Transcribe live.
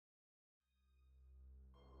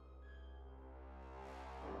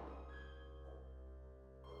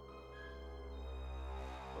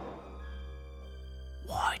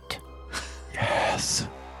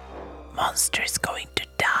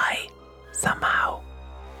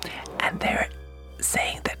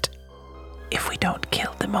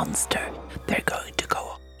monster. They're going to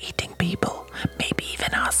go eating people, maybe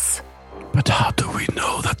even us. But how do we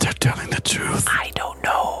know that they're telling the truth? I don't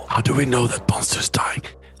know. How do we know that Monster's dying?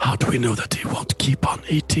 How do we know that he won't keep on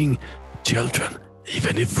eating children,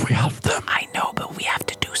 even if we help them? I know, but we have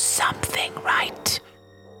to do something, right?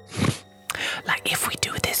 Like if we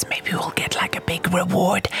do this, maybe we'll get like a big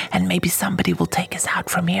reward and maybe somebody will take us out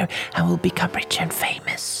from here and we'll become rich and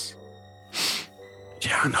famous.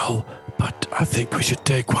 Yeah, I know, but I think we should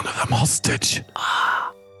take one of them hostage.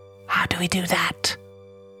 How do we do that?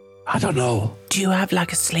 I don't know. Do you have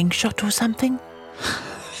like a slingshot or something?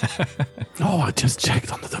 No, I just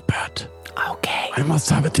checked under the bed. Okay. I must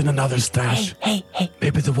have it in another stash. Hey.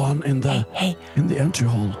 Maybe the one in the Hey. in the entry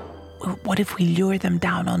hall. What if we lure them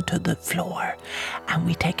down onto the floor and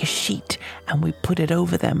we take a sheet and we put it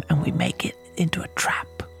over them and we make it into a trap?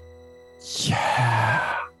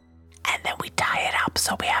 Yeah. And then we tie it up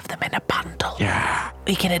so we have them in a bundle. Yeah.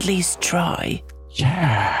 We can at least try.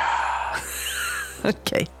 Yeah.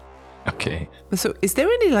 Okay. Okay. So is there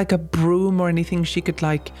any like a broom or anything she could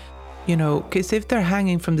like, because if they're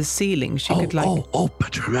hanging from the ceiling, she could like...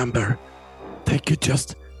 But remember, they could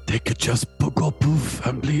just go poof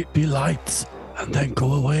and be lights and then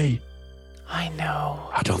go away. I know.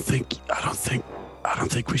 I don't think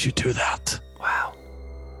we should do that. Wow.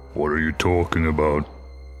 What are you talking about?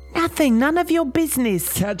 Nothing, none of your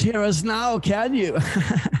business. Can't hear us now, can you?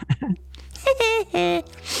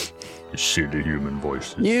 Silly human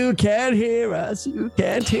voices. You can't hear us. You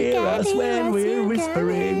can't hear us when we're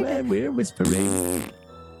whispering.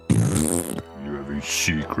 You have any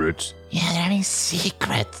secrets? Yeah, there are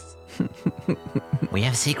secrets. We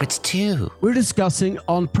have secrets too. We're discussing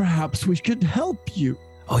on perhaps we could help you.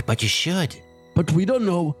 Oh, but you should. But we don't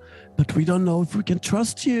know if we can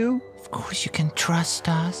trust you. Of course you can trust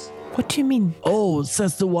us. What do you mean? Oh,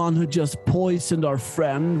 says the one who just poisoned our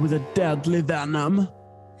friend with a deadly venom.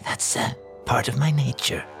 That's part of my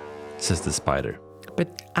nature. Says the spider.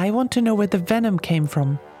 But I want to know where the venom came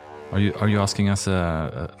from. Are you asking us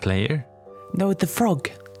a player? No, the frog.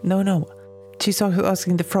 No. She's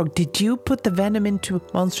asking the frog, did you put the venom into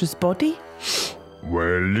Monster's body?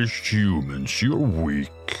 Well, as humans, you're weak.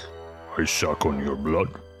 I suck on your blood.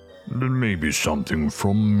 Then maybe something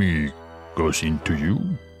from me goes into you,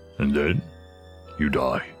 and then you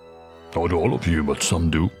die. Not all of you, but some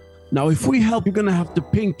do. Now, if we help, you're gonna have to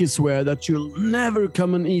pinky swear that you'll never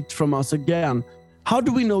come and eat from us again. How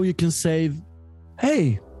do we know you can save...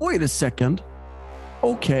 Hey, wait a second.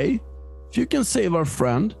 Okay, if you can save our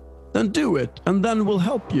friend, then do it, and then we'll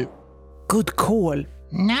help you. Good call.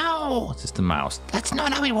 No, Says the mouse. that's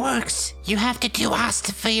not how it works. You have to do us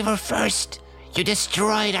the favor first. You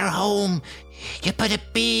destroyed our home. You put a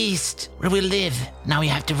beast where we live. Now you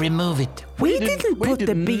have to remove it. We didn't put the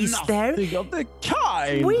did beast there. nothing of the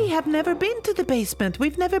kind. We have never been to the basement.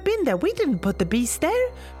 We've never been there. We didn't put the beast there.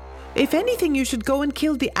 If anything, you should go and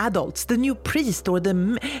kill the adults, the new priest or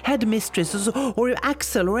the headmistress or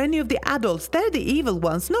Axel or any of the adults. They're the evil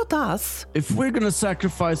ones, not us. If we're gonna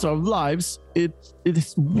sacrifice our lives,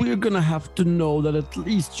 we're gonna have to know that at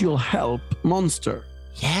least you'll help Monster.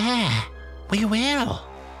 Yeah, we will.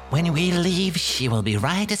 When we leave, she will be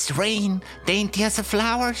right as rain, dainty as a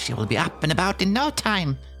flower. She will be up and about in no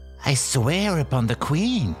time. I swear upon the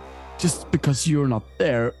queen. Just because you're not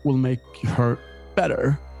there will make her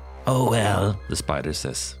better. Oh well, The spider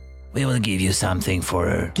says. we will give you something for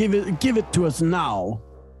her. Give it to us now.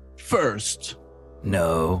 First.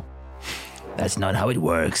 No, that's not how it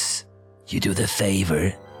works. You do the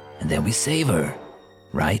favor, and then we save her,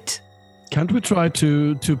 right? Can't we try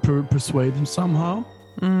to persuade him somehow?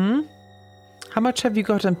 How much have you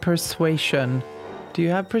got on persuasion? Do you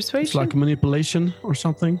have persuasion? It's like manipulation or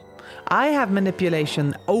something. I have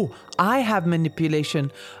manipulation. Oh, I have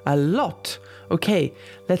manipulation a lot. Okay,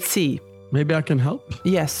 let's see. Maybe I can help.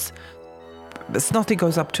 Yes. Snotty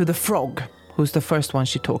goes up to the frog, who's the first one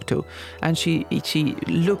she talked to, and she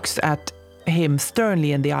looks at him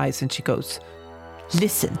sternly in the eyes and she goes,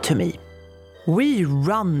 "Listen to me. We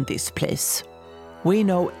run this place. We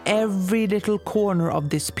know every little corner of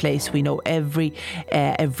this place. We know every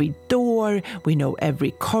door. We know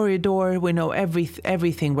every corridor. We know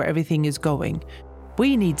everything where everything is going.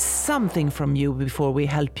 We need something from you before we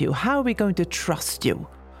help you. How are we going to trust you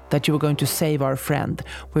that you are going to save our friend?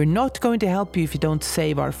 We're not going to help you if you don't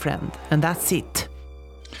save our friend. And that's it."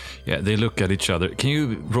 Yeah, they look at each other. Can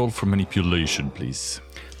you roll for manipulation, please?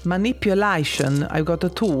 Manipulation, I've got a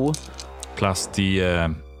 2. Plus the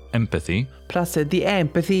empathy. Plus the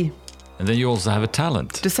empathy. And then you also have a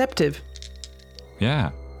talent. Deceptive.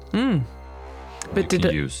 Yeah. But you did can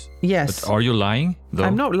it- use. Yes. But are you lying, though?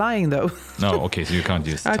 I'm not lying though. No, okay, so you can't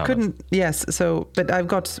use the I talent. couldn't. Yes. So, but I've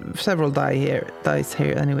got several dice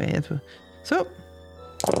here anyway. So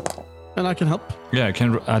And I can help. Yeah, I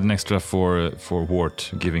can add an extra for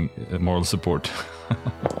Wart, giving moral support.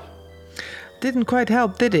 didn't quite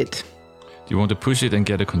help, did it? Do you want to push it and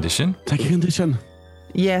get a condition? Take a condition.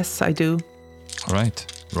 Yes, I do. All right,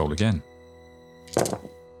 roll again.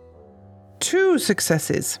 2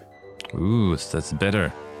 successes. Ooh, that's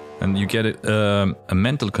better. And you get a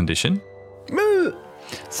mental condition: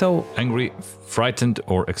 So angry, frightened,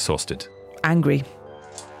 or exhausted. angry.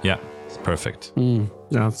 Yeah, it's perfect.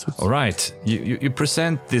 Yeah, it's All right, you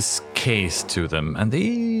present this case to them, and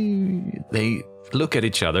they look at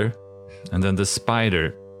each other, and then the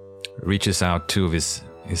spider reaches out two of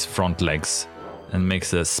his front legs and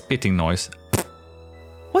makes a spitting noise,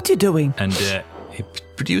 What are you doing? and it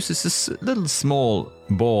produces this little small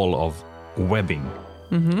ball of webbing.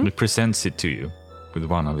 And it presents it to you with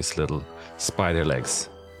one of his little spider legs.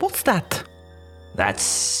 What's that?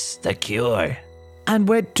 That's the cure. And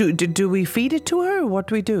where do we feed it to her? Or what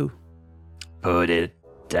do we do? Put it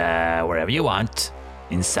wherever you want,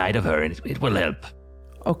 inside of her, and it will help.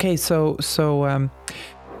 Okay, so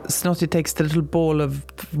Snotty takes the little ball of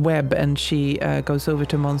web and she goes over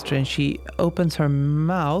to Monster and she opens her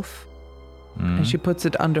mouth and she puts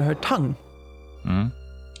it under her tongue.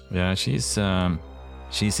 Yeah, she's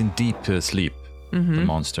in deep sleep, the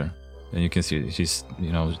monster. And you can see she's,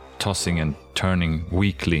 tossing and turning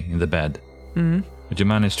weakly in the bed. But you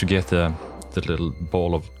manage to get the little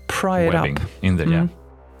ball of Pry it webbing up. in there, yeah.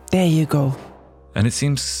 There you go. And it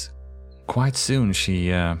seems quite soon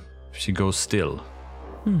she goes still.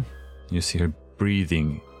 You see her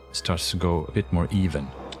breathing starts to go a bit more even.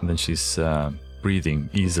 And then she's breathing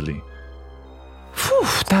easily. Phew,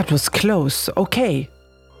 that was close. Okay.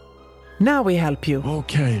 Now we help you.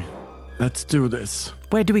 okay. Let's do this.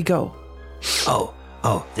 Where do we go?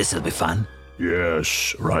 Oh, this'll be fun.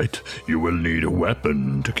 Yes, right. You will need a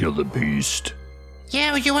weapon to kill the beast.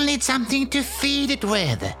 Yeah, you will need something to feed it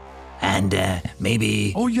with. And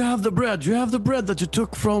maybe... Oh, you have the bread. You have the bread that you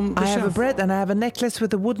took from the I have a chef. bread and I have a necklace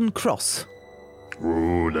with a wooden cross.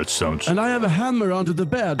 Oh, that sounds... And I have a hammer under the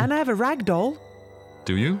bed. And I have a rag doll.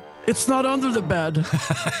 Do you? It's not under the bed.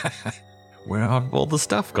 Where have all the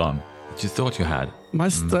stuff gone that you thought you had? My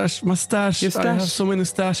stash. Your I have stash? so many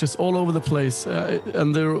stashes all over the place,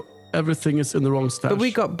 and everything is in the wrong stash. But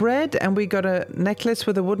we got bread and we got a necklace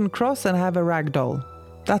with a wooden cross and I have a rag doll.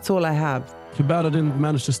 That's all I have. Too bad I didn't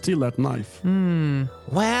manage to steal that knife.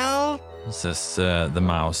 Well, Says the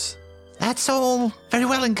mouse. that's all very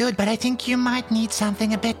well and good, but I think you might need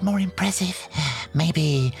something a bit more impressive.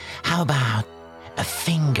 Maybe, how about a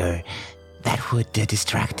finger that would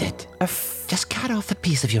distract it? Just cut off a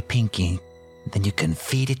piece of your pinky. Then you can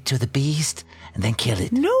feed it to the beast and then kill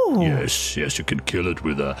it. No. Yes, you can kill it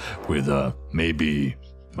with a maybe...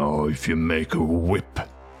 Oh, if you make a whip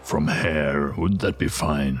from hair, wouldn't that be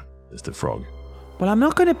fine? Says the frog. Well, I'm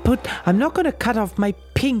not gonna cut off my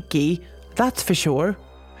pinky. That's for sure.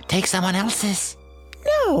 Take someone else's.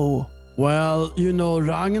 No. Well,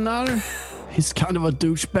 Ragnar, he's kind of a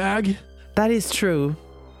douchebag. That is true.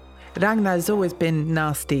 Ragnar has always been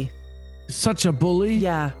nasty. Such a bully.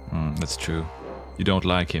 Yeah. That's true. You don't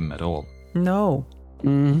like him at all. No.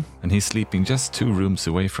 And he's sleeping just 2 rooms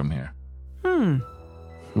away from here.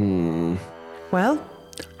 Well,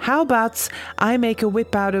 how about I make a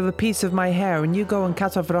whip out of a piece of my hair and you go and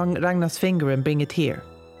cut off Ragnar's finger and bring it here?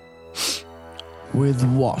 With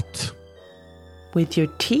what? With your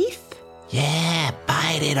teeth? Yeah,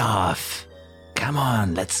 bite it off. Come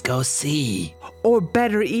on, let's go see. Or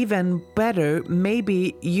better, even better,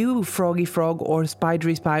 maybe you, Froggy Frog, or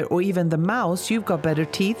Spidery Spider, or even the mouse, you've got better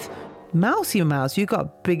teeth. Mousey Mouse, you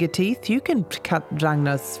got bigger teeth. You can cut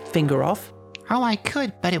Ragnar's finger off. Oh, I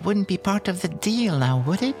could, but it wouldn't be part of the deal now,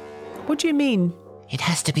 would it? What do you mean? It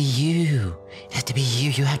has to be you. It has to be you.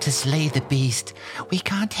 You have to slay the beast. We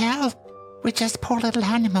can't help. We're just poor little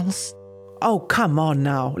animals. Oh, come on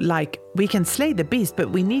now. Like, we can slay the beast, but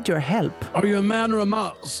we need your help. Are you a man or a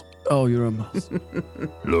mouse? Oh, you're a mouse.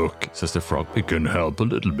 Look, Says the frog. it can help a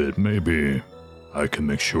little bit. Maybe I can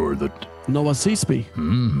make sure that... No one sees me.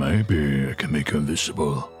 maybe I can make you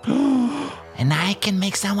invisible. And I can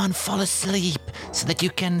make someone fall asleep so that you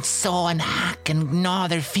can saw and hack and gnaw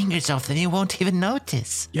their fingers off and you won't even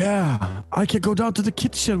notice. Yeah, I can go down to the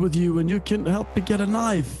kitchen with you and you can help me get a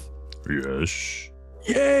knife. Yes.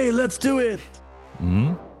 Yay, let's do it.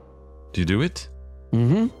 Do you do it?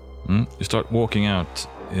 You start walking out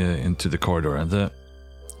into the corridor, and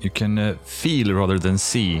you can feel rather than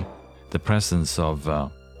see the presence of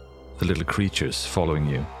the little creatures following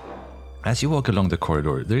you. As you walk along the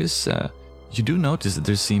corridor, there is you do notice that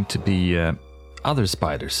there seem to be other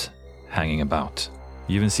spiders hanging about.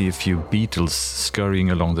 You even see a few beetles scurrying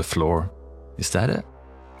along the floor. Was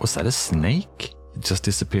that a snake? It just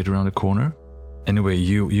disappeared around the corner. Anyway,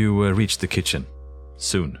 you reach the kitchen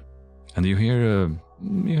soon, and you hear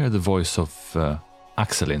the voice of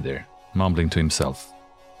Axel in there, mumbling to himself.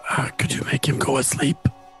 Could you make him go asleep?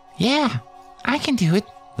 Yeah, I can do it.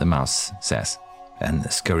 The mouse says, and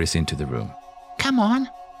scurries into the room. Come on.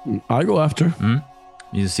 I go after.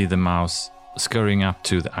 You see the mouse scurrying up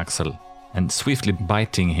to the Axel and swiftly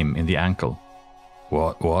biting him in the ankle.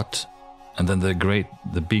 What? And then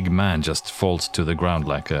the big man just falls to the ground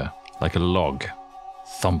like a log.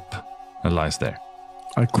 Thump, and lies there.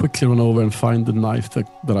 I quickly run over and find the knife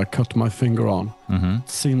that I cut my finger on. Mm-hmm. It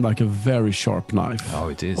seemed like a very sharp knife. Oh,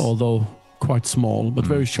 it is. Although quite small, but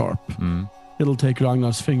very sharp. It'll take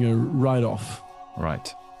Ragnar's finger right off.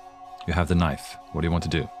 Right. You have the knife. What do you want to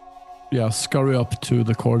do? Yeah, scurry up to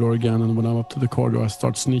the corridor again, and when I'm up to the corridor, I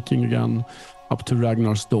start sneaking again up to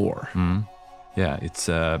Ragnar's door. Yeah,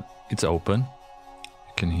 it's open.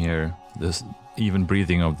 You can hear this even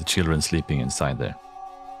breathing of the children sleeping inside there.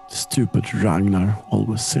 Stupid Ragnar,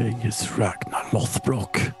 always saying he's Ragnar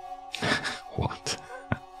Lothbrok. What?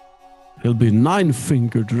 He'll be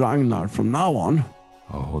 9-fingered Ragnar from now on.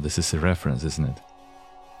 Oh, this is a reference, isn't it?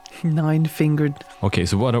 9-fingered. Okay,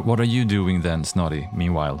 so what are you doing then, Snotty,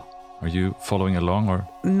 meanwhile? Are you following along or?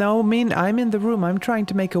 No, I'm in the room. I'm trying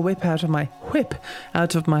to make a whip out of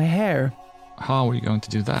my hair. How are you going to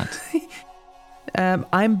do that?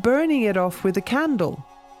 I'm burning it off with a candle.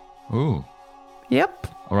 Ooh. Yep.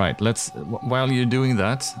 All right, while you're doing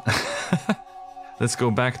that, let's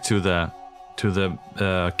go back to the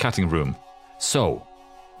cutting room. So,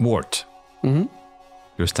 Wart,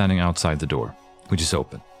 you're standing outside the door, which is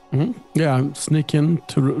open. Yeah, I'm sneaking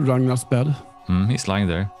to Ragnar's bed. He's lying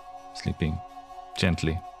there, sleeping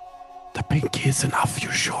gently. The pinky is enough,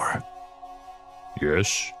 you sure?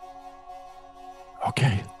 Yes.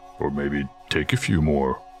 Okay. Or maybe take a few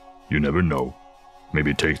more. You never know.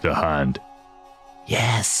 Maybe take the hand.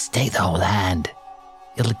 Yes, take the whole hand.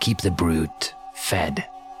 It'll keep the brute fed.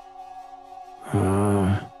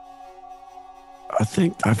 I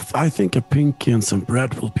think a pinky and some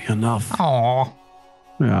bread will be enough. Aww.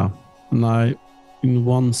 Yeah, and I, in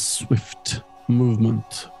one swift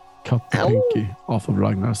movement, cut the pinky off of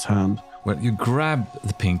Ragnar's hand. Well, you grab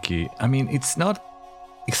the pinky. I mean, it's not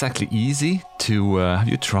exactly easy to... have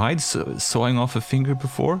you tried sawing off a finger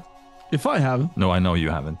before? If I have. No, I know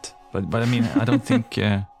you haven't. But I mean, I don't think...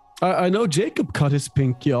 I know Jacob cut his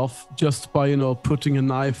pinky off just by, putting a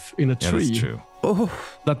knife in a tree. Yeah, that's true. Oh,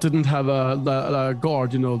 That didn't have a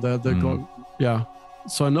guard, the guard. Yeah.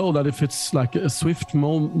 So I know that if it's like a swift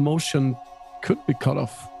motion, could be cut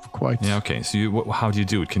off quite. Yeah, okay. So how do you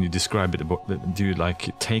do it? Can you describe it? Do you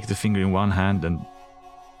take the finger in one hand and...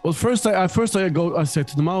 Well, first I say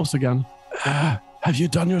to the mouse again, Have you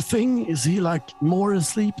done your thing? Is he more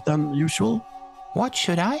asleep than usual? What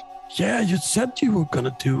should I? Yeah, you said you were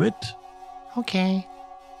gonna do it. Okay.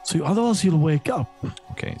 So otherwise he'll wake up.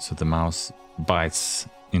 Okay, so the mouse bites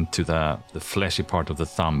into the fleshy part of the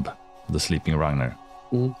thumb of the sleeping Ragnar.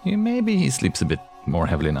 Yeah, maybe he sleeps a bit more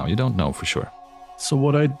heavily now. You don't know for sure. So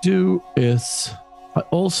what I do is I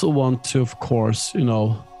also want to, of course,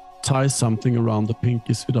 tie something around the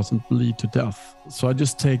pinky so it doesn't bleed to death. So I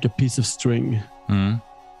just take a piece of string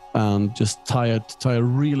and just tie a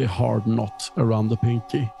really hard knot around the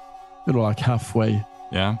pinky. Like halfway.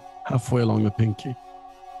 Yeah. Halfway along the pinky.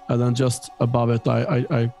 And then just above it,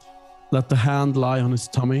 I let the hand lie on his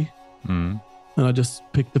tummy. And I just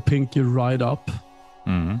pick the pinky right up.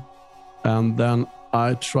 And then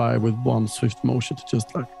I try with one swift motion to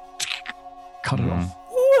just cut it off.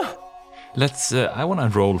 Let's, I want to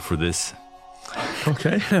roll for this.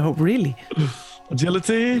 Okay. no, really?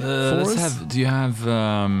 Agility, force. Do you have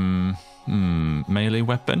melee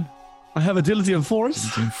weapon? I have agility and force.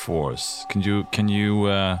 Agility and force. Can you,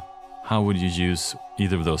 how would you use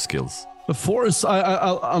either of those skills? The force,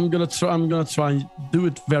 I'm gonna try and do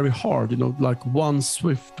it very hard. Like one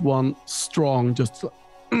swift, one strong. Just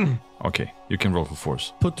Okay, you can roll for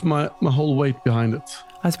force. Put my whole weight behind it.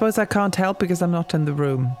 I suppose I can't help because I'm not in the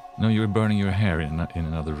room. No, you were burning your hair in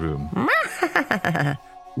another room.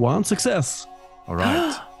 One success. All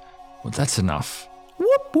right. Well, that's enough.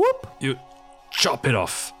 Whoop, whoop. You chop it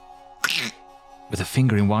off with a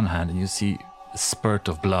finger in one hand, and you see a spurt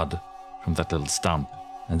of blood from that little stump.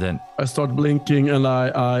 And then I start blinking, and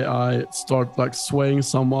I start swaying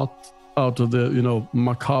somewhat out of the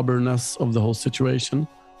macabreness of the whole situation.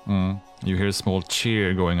 You hear a small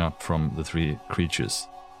cheer going up from the three creatures.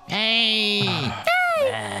 Hey!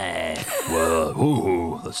 Well,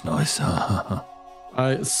 ooh, that's nice.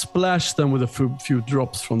 I splash them with a few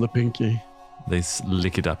drops from the pinky. They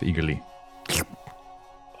lick it up eagerly.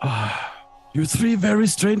 You three very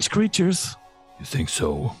strange creatures. You think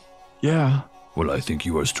so? Yeah. Well, I think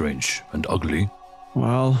you are strange and ugly.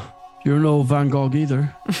 Well, you're no Van Gogh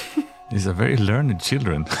either. These are very learned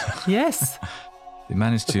children. Yes. They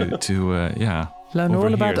managed to Learn all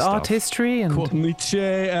overhear about stuff. art history and Quote Nietzsche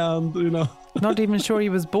and, not even sure he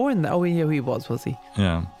was born there. Oh, yeah, he was he?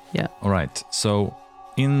 Yeah. Yeah. All right. So,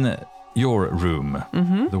 in your room,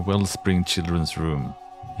 the Wellspring Children's room,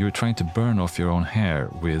 you were trying to burn off your own hair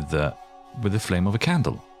with the flame of a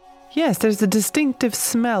candle. Yes, there's a distinctive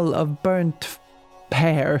smell of burnt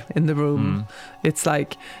hair in the room. It's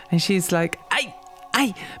like, and she's like,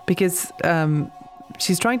 I, because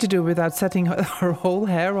she's trying to do it without setting her whole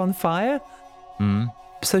hair on fire.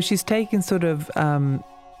 So she's taking sort of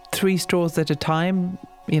 3 straws at a time.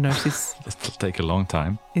 She's. It'll take a long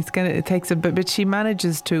time. It takes a bit, but she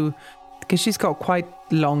manages to, because she's got quite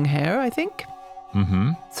long hair, I think.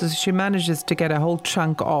 So she manages to get a whole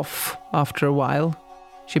chunk off after a while.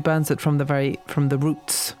 She burns it from the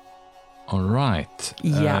roots. All right.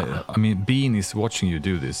 Yeah. Bean is watching you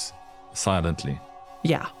do this silently.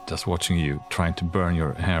 Yeah. Just watching you trying to burn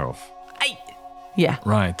your hair off. Yeah.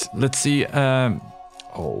 Right. Let's see.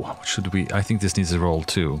 Should we? I think this needs a roll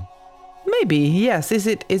too. Maybe, yes. Is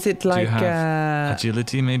it like Do you have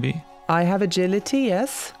agility? Maybe I have agility,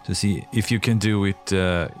 yes. to see if you can do it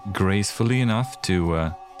gracefully enough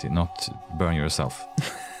to not burn yourself.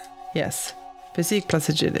 Yes. Physique plus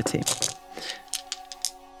agility.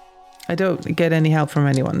 I don't get any help from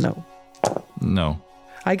anyone, no. No.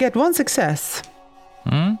 I get 1 success.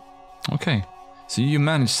 Okay. So you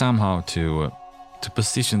manage somehow to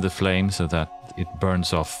position the flame so that it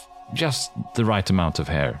burns off just the right amount of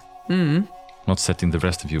hair. Not setting the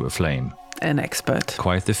rest of you aflame. An expert.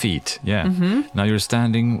 Quite the feat, yeah. Now you're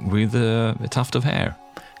standing with a tuft of hair.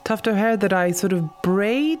 Tuft of hair that I sort of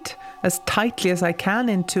braid as tightly as I can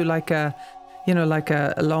into like a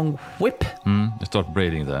long whip. You start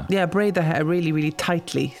braiding there. Yeah, braid the hair really, really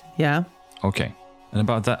tightly. Yeah. Okay. And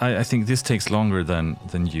about that, I think this takes longer than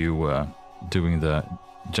you doing the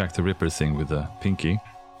Jack the Ripper thing with the pinky.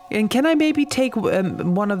 And can I maybe take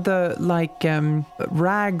one of the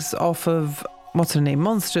rags off of what's her name,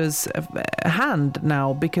 Monster's hand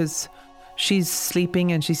now, because she's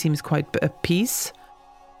sleeping and she seems quite at peace.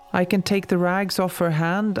 I can take the rags off her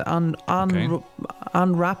hand,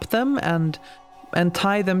 unwrap them and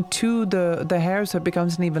tie them to the hair so it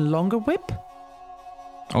becomes an even longer whip.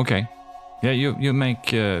 Okay. Yeah, you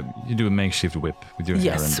do a makeshift whip with your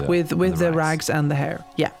hair and with the rags and the hair.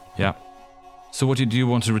 Yeah. Yeah. So what do you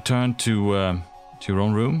want to return to your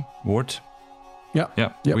own room, Wart? Yeah.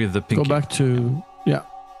 Yeah. Yep. With the pinky. Go back to, yeah.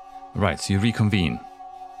 Right, so you reconvene.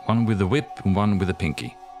 One with the whip and one with the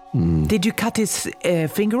pinky. Did you cut his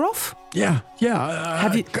finger off? Yeah.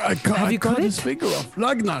 Have you got cut it? his finger off.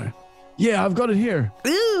 Ragnar. Yeah, I've got it here.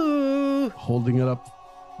 Ooh. Holding it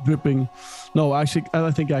up, dripping. No, actually,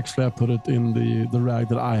 I think I put it in the rag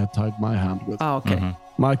that I had tied my hand with. Oh, okay.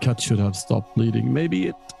 My cut should have stopped bleeding. Maybe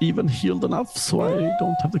it even healed enough so I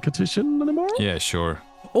don't have the condition anymore. Yeah, sure.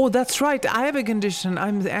 Oh, that's right. I have a condition.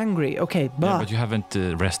 I'm angry. Okay, Yeah, but you haven't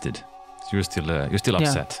rested. So you're still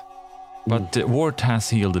upset. But Wart has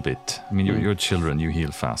healed a bit. I mean, you're children. You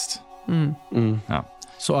heal fast. Yeah.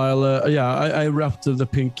 So I wrapped the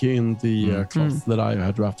pinky in the cloth that I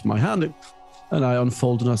had wrapped my hand in, and I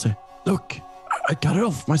unfold and I say, "Look, I cut it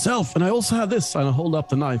off myself, and I also have this." And I hold up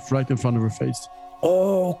the knife right in front of her face.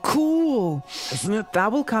 Oh, cool. Isn't it?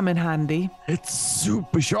 That will come in handy. It's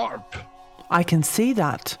super sharp. I can see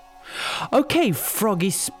that. Okay,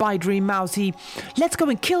 froggy, spidery, mousy. Let's go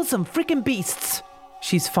and kill some freaking beasts.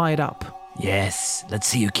 She's fired up. Yes, let's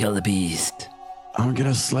see you kill the beast. I'm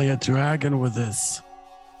gonna slay a dragon with this.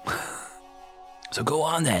 So go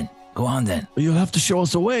on then. You'll have to show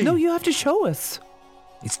us a way. No, you have to show us.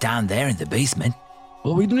 It's down there in the basement.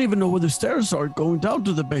 Well, we don't even know where the stairs are going down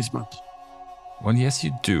to the basement. Well, yes,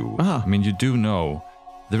 you do. Uh-huh. I mean, you do know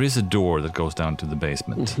there is a door that goes down to the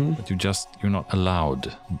basement, but you're not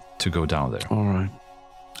allowed to go down there. All right.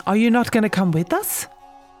 Are you not going to come with us?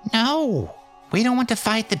 No, we don't want to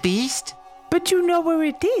fight the beast. But you know where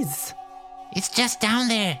it is. It's just down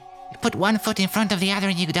there. You put one foot in front of the other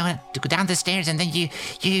and you go down the stairs and then you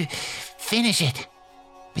finish it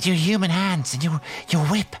with your human hands and you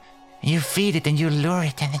whip and you feed it and you lure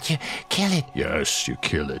it and then you kill it. Yes, you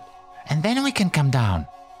kill it. And then we can come down.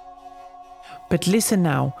 But listen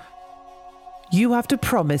now. You have to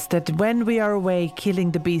promise that when we are away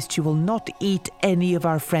killing the beast, you will not eat any of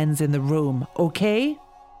our friends in the room, okay?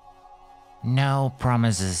 No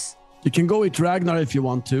promises. You can go eat Ragnar if you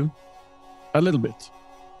want to. A little bit.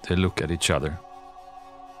 They look at each other.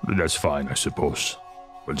 That's fine, I suppose.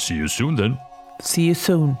 We'll see you soon then. See you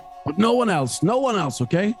soon. But no one else,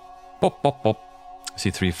 okay? Pop, pop, pop. You see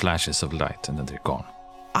 3 flashes of light and then they're gone.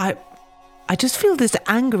 I just feel this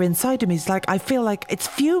anger inside of me. It's like I feel like it's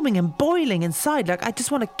fuming and boiling inside. Like I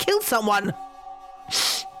just want to kill someone.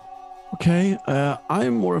 Okay,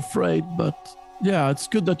 I'm more afraid, but yeah, it's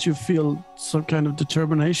good that you feel some kind of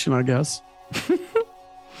determination, I guess.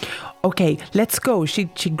 Okay, let's go. She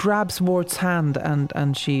grabs Wart's hand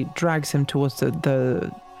and she drags him towards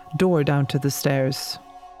the door down to the stairs.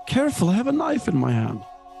 Careful, I have a knife in my hand.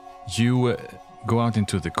 You go out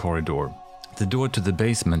into the corridor. The door to the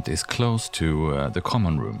basement is close to the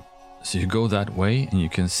common room. So you go that way and you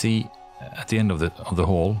can see at the end of the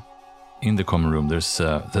hall, in the common room, there's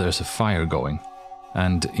a fire going.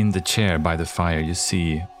 And in the chair by the fire, you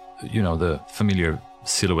see, the familiar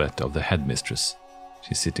silhouette of the headmistress.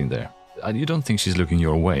 She's sitting there. You don't think she's looking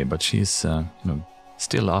your way, but she's,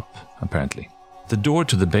 still up, apparently. The door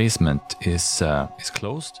to the basement is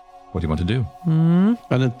closed. What do you want to do?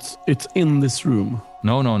 And it's in this room.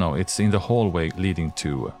 No. It's in the hallway leading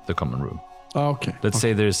to the common room. Okay. Let's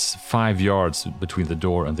say there's 5 yards between the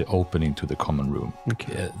door and the opening to the common room.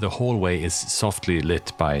 Okay. The hallway is softly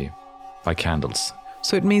lit by candles.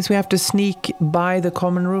 So it means we have to sneak by the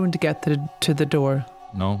common room to get to the door.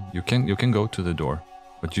 No, you can go to the door,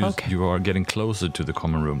 but you are getting closer to the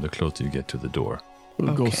common room the closer you get to the door.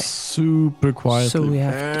 We'll go Okay. super quietly. So we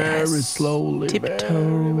have very slowly.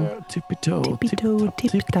 tiptoe, Tippy-toe. tippy-toe,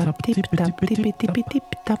 tip-tap, tip-tap, tippy-tippy,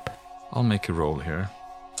 tip-tap. I'll make a roll here.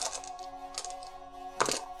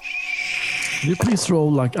 Could you please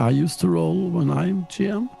roll like I used to roll when I'm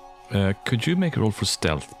GM? Could you make a roll for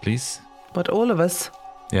stealth, please? But all of us,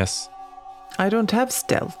 Yes. I don't have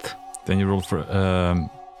stealth. Then you roll for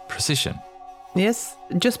precision. Yes,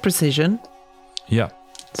 just precision. Yeah.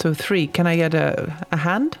 So 3. Can I get a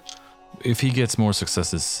hand? If he gets more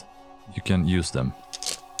successes, you can use them.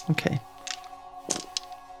 Okay.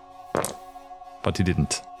 But he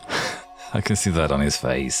didn't. I can see that on his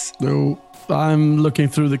face. No, I'm looking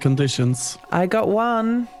through the conditions. I got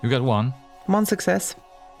 1. You got 1. 1 success.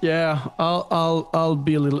 Yeah, I'll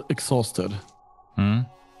be a little exhausted.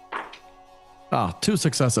 2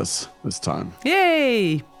 successes this time.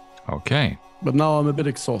 Yay! Okay. But now I'm a bit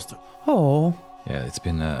exhausted. Oh, Yeah, it's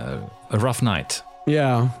been a rough night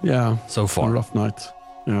Yeah. so A far. rough night.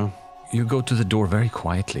 Yeah. You go to the door very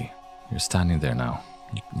quietly. You're standing there now.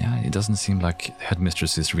 Yeah, it doesn't seem like the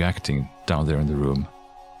headmistress is reacting down there in the room.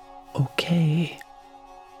 okay.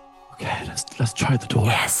 Okay, let's try the door.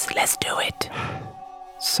 Yes, let's do it.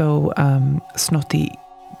 So, Snotty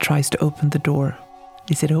tries to open the door.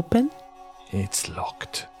 Is it open? It's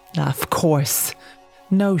locked. Of course.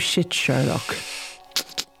 No shit, Sherlock.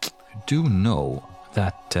 You do know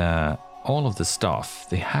that all of the staff,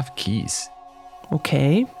 they have keys.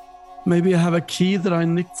 Okay. Maybe I have a key that I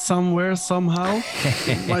nicked somewhere somehow.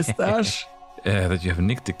 My stash. That you have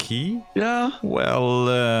nicked the key? Yeah. Well,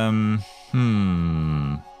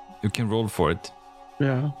 you can roll for it.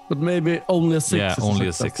 Yeah. But maybe only a 6. Yeah, is only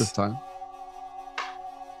a success 6. this time.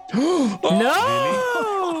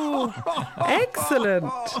 No! Excellent.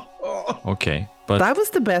 Okay, but That was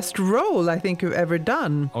the best roll I think you've ever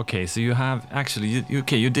done. okay, so you have actually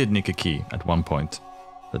you did nick a key at one point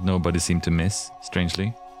that nobody seemed to miss,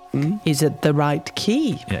 strangely. Is it the right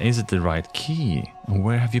key? Yeah, is it the right key? And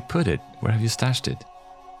where have you put it? Where have you stashed it?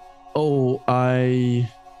 Oh, I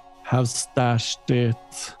have stashed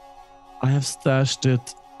it. I have stashed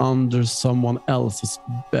it under someone else's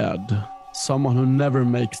bed. Someone who never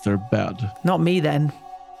makes their bed. Not me then.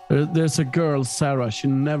 There's a girl, Sarah. She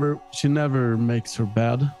never makes her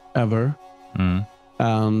bed ever,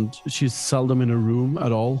 and she's seldom in a room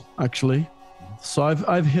at all, actually. So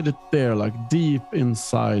I've hid it there, like deep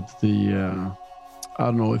inside the. I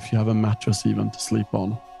don't know if you have a mattress even to sleep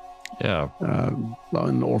on. Yeah,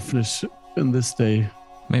 An orphanage in this day.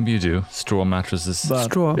 maybe you do. Straw mattresses. But,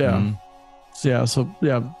 Straw. Yeah. So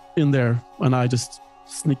in there, and I just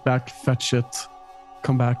sneak back, fetch it,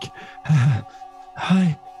 come back.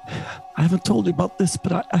 Hi, I haven't told you about this,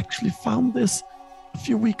 but I actually found this a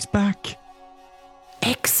few weeks back.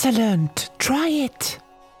 Excellent. Try it.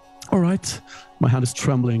 All right. My hand is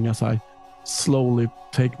trembling as I slowly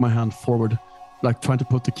take my hand forward, like trying to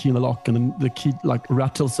put the key in the lock, and then the key like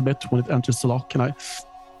rattles a bit when it enters the lock, and I.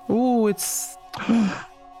 Ooh, it's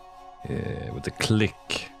With a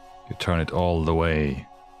click, you turn it all the way.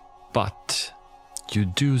 But you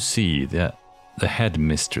do see the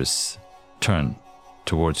headmistress turn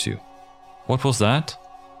towards you. What was that?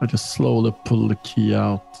 I just slowly pull the key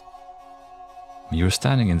out. You're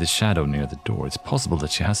standing in the shadow near the door. It's possible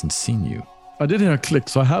that she hasn't seen you. I did hear a click,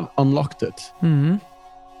 so I have unlocked it. Mm-hmm.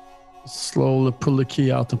 Slowly pull the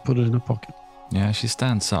key out and put it in a pocket. Yeah, she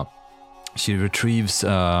stands up. She retrieves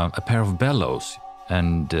a pair of bellows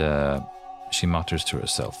and she mutters to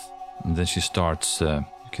herself. And then she starts, you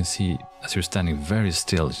can see as you're standing very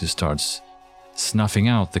still, she starts snuffing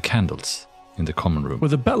out the candles in the common room.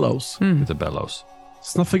 With the bellows? With the bellows.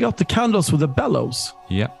 Snuffing out the candles with the bellows?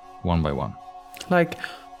 Yeah, one by one. Like,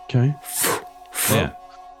 Okay. Yeah,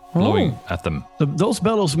 blowing at them. Those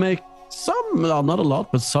bellows make some, not a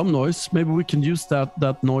lot, but some noise. Maybe we can use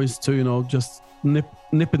that noise to, just nip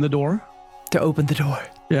in the door. to open the door.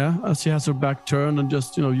 Yeah, as she has her back turned and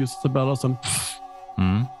just, use the bellows and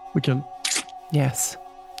we can. Yes.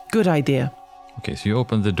 Good idea. Okay, so you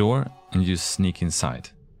open the door and you sneak inside.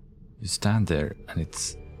 You stand there and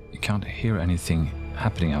you can't hear anything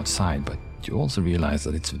happening outside, but you also realize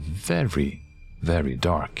that it's very, very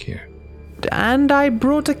dark here. And I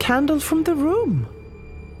brought a candle from the room.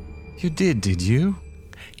 You did you?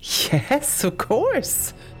 Yes, of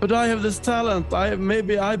course. But I have this talent.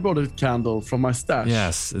 Maybe I brought a candle from my stash.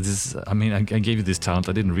 Yes, I gave you this talent.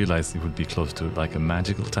 I didn't realize it would be close to like a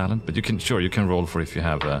magical talent, but you can roll for if you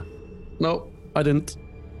have a... No, I didn't.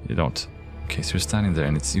 You don't. Okay, so you're standing there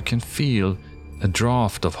and you can feel a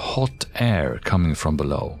draft of hot air coming from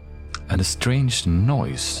below and a strange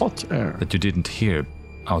noise Hot air. that you didn't hear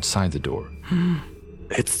outside the door.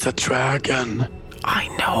 It's the dragon. I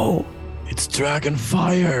know. It's dragon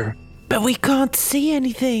fire. But we can't see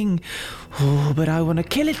anything. Oh, but I want to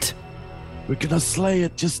kill it. We're gonna slay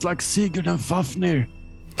it just like Sigurd and Fafnir.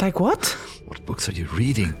 Like what? What books are you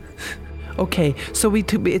reading? Okay, so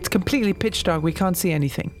it's completely pitch dark. We can't see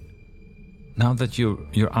anything. Now that your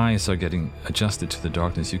eyes are getting adjusted to the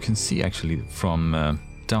darkness, you can see actually from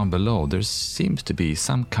down below, there seems to be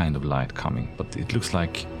some kind of light coming, but it looks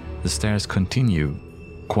like the stairs continue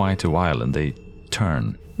quite a while and they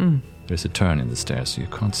turn. There's a turn in the stairs, so you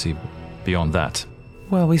can't see beyond that.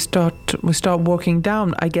 Well, we start walking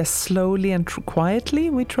down, I guess slowly and quietly.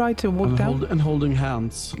 We try to walk down. And holding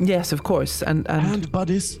hands. Yes, of course. And Hand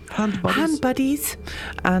buddies. hand buddies.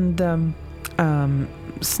 And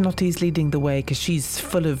Snotty's leading the way because she's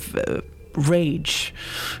full of rage.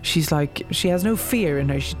 She's like, she has no fear in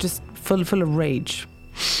her. She's just full of rage.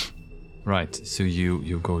 Right, so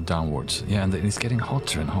you go downwards. Yeah, and it's getting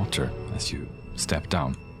hotter and hotter as you step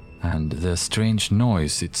down. And the strange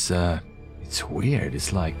noise, it's weird.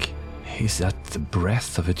 It's like, is that the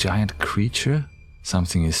breath of a giant creature?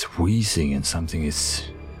 Something is wheezing and something is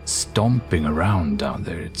stomping around down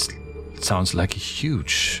there. It sounds like a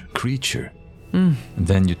huge creature. And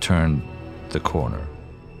then you turn the corner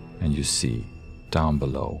and you see down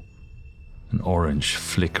below an orange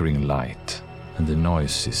flickering light. And the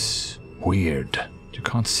noise is weird. You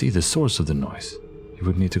can't see the source of the noise. You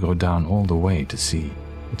would need to go down all the way to see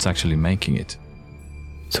what's actually making it.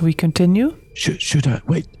 So we continue? Should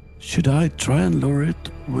I try and lure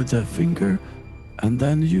it with a finger, and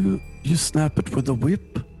then you snap it with a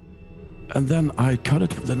whip, and then I cut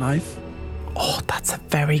it with a knife? Oh,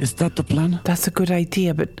 Is that the plan? That's a good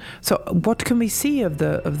idea. But so, what can we see of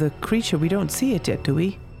the creature? We don't see it yet, do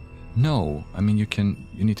we? No, I mean you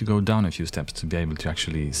need to go down a few steps to be able to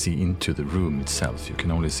actually see into the room itself. You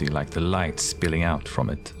can only see like the light spilling out from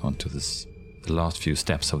it onto the last few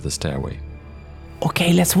steps of the stairway.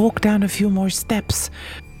 Okay, let's walk down a few more steps.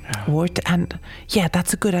 Wart, and yeah,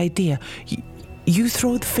 that's a good idea. You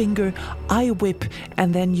throw the finger, I whip,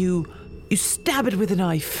 and then you stab it with a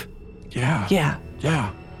knife. Yeah.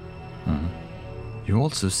 Yeah. You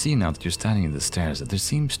also see now that you're standing in the stairs that there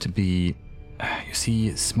seems to be, you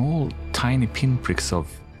see small tiny pinpricks of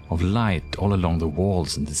light all along the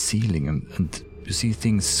walls and the ceiling, and you see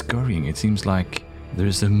things scurrying. It seems like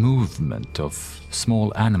there's a movement of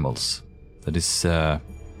small animals that is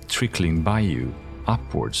trickling by you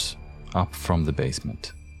upwards, up from the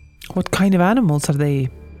basement. What kind of animals are they?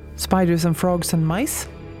 Spiders and frogs and mice?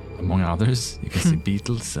 Among others, you can see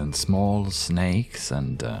beetles and small snakes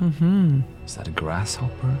and is that a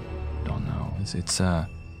grasshopper? I don't know. It's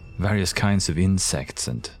various kinds of insects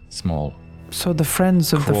and small. So the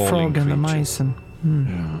friends of the frog and the creatures. mice and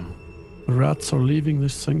The rats are leaving the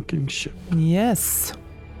sinking ship. yes.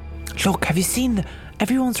 Look, have you seen?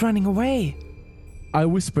 Everyone's running away. I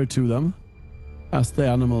whisper to them as the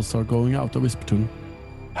animals are going out. I whisper to them,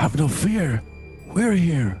 Have no fear. We're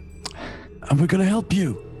here. And we're gonna help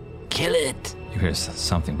you. Kill it. You hear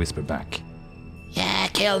something whisper back. Yeah,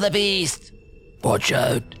 kill the beast. Watch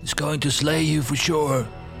out, it's going to slay you for sure.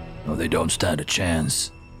 No, they don't stand a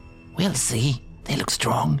chance. We'll see. They look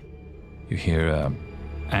strong. You hear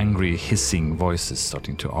angry hissing voices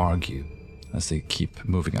starting to argue as they keep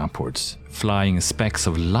moving upwards. Flying specks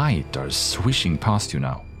of light are swishing past you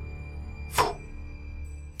now.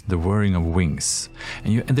 The whirring of wings.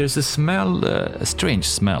 And there's a smell, a strange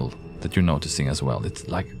smell that you're noticing as well. It's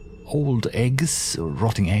like old eggs or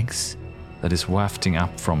rotting eggs that is wafting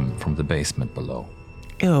up from the basement below.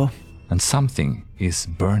 Ew. And something is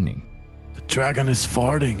burning. The dragon is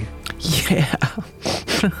farting. Yeah.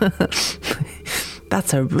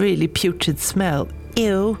 That's a really putrid smell.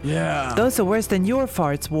 Ew. Yeah. Those are worse than your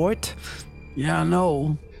farts, Wart. Yeah,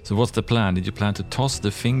 no. So what's the plan? Did you plan to toss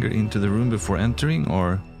the finger into the room before entering,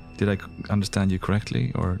 or did I understand you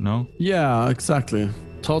correctly, or no? Yeah, exactly.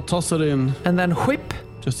 Toss it in And then whip.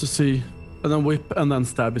 just to see, and then whip, and then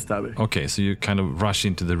stabby. Okay, so you kind of rush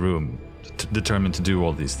into the room, determined to do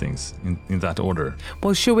all these things in that order.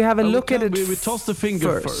 Well, should we have a look at it We toss the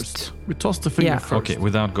finger first. We toss the finger Yeah. first. Okay,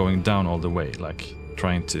 without going down all the way, like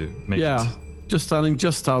trying to make Yeah, it. just standing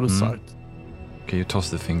just out of sight. Okay, you toss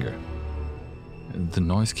the finger. The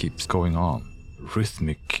noise keeps going on.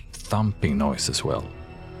 Rhythmic thumping noise as well.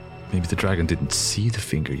 Maybe the dragon didn't see the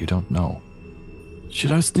finger, you don't know.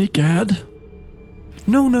 Should I sneak ahead?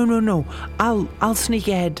 No. I'll sneak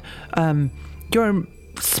ahead. You're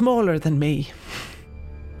smaller than me.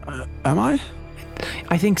 Am I?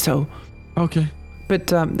 I think so. Okay.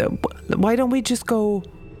 But why don't we just go,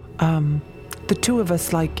 the two of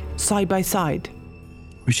us, like, side by side?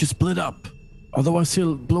 We should split up. Otherwise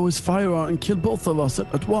he'll blow his fire out and kill both of us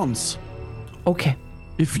at once. Okay.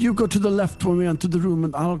 If you go to the left when we enter the room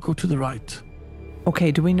and I'll go to the right.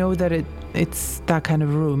 Okay, do we know that it's that kind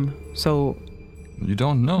of room? So, You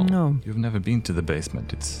don't know. No. You've never been to the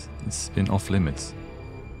basement. It's been off limits.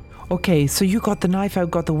 okay, so you got the knife,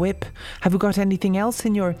 I've got the whip. Have you got anything else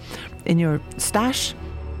in your stash?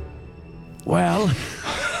 Well,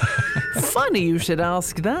 Funny you should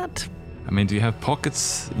ask that. I mean, do you have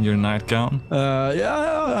pockets in your nightgown?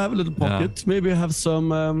 Yeah, I have a little pocket. Maybe I have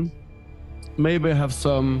some.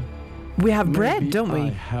 We have bread, maybe don't we? I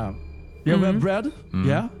have. Yeah, we have bread.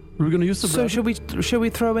 Yeah, we're gonna use the So bread. should we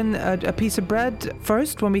throw in a piece of bread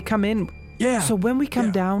first when we come in? yeah. So when we come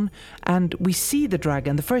Yeah. down and we see the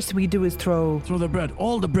dragon, the first thing we do is throw. Throw the bread.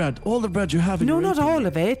 All the bread you have in No, your not inventory. all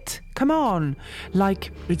of it. Come on.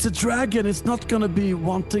 Like, It's a dragon. It's not gonna be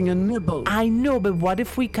wanting a nibble. I know, but what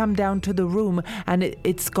if we come down to the room and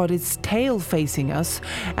it's got its tail facing us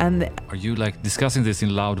and Are you like discussing this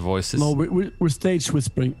in loud voices? No, we're stage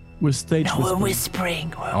whispering. We're stage No, we're whispering.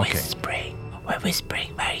 whispering. We're Okay. whispering. We're whispering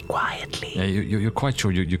very quietly. Yeah, you're quite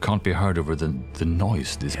sure you can't be heard over the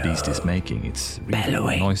noise this beast is making. It's really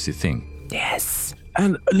Bellowing. a noisy thing. Yes.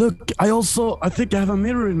 And look, I think I have a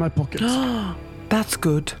mirror in my pocket. that's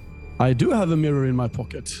good. I do have a mirror in my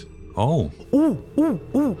pocket. Oh,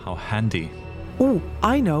 Ooh. how handy. Oh,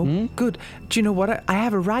 I know. Good. Do you know what? I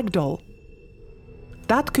have a rag doll.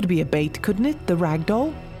 That could be a bait, couldn't it? The rag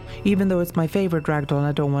doll? Even though it's my favorite rag doll and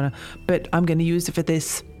I don't want to, but I'm going to use it for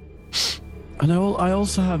this. And I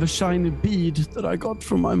also have a shiny bead that I got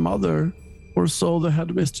from my mother, or so the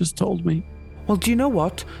headmistress told me. Well, do you know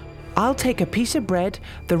what? I'll take a piece of bread,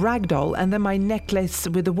 the rag doll, and then my necklace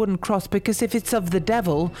with the wooden cross, because if it's of the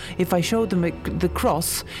devil, if I show them the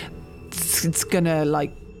cross, it's going to,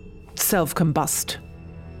 like, self-combust.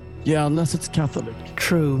 Yeah, unless it's Catholic.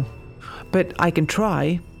 True. But I can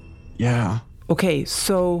try. Yeah. Okay,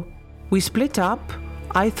 so we split up.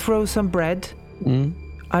 I throw some bread.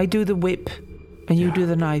 I do the whip, and you do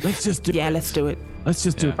the knife. Let's just do it. Let's do it. Let's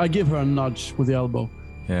just do it. Yeah. I give her a nudge with the elbow.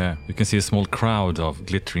 Yeah, you can see a small crowd of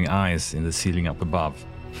glittering eyes in the ceiling up above.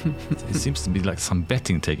 It seems to be like some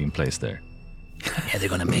betting taking place there. Yeah, they're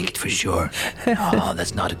gonna make it for sure. Oh,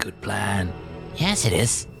 that's not a good plan. Yes, it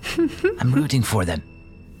is. I'm rooting for them.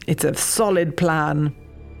 It's a solid plan.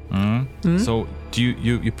 So do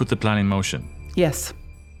you put the plan in motion? Yes,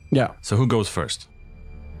 Yeah. So who goes first?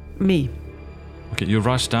 me. Okay, you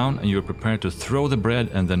rush down and you're prepared to throw the bread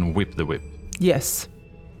and then whip the whip. Yes.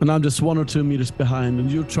 And I'm just 1 or 2 meters behind,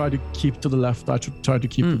 and you try to keep to the left. I should try to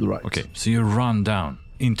keep to the right. Okay, so you run down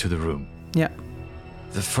into the room. Yeah.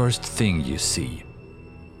 The first thing you see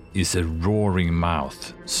is a roaring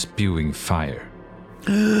mouth spewing fire.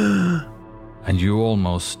 And you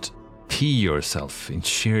almost pee yourself in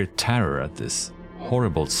sheer terror at this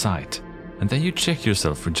horrible sight. And then you check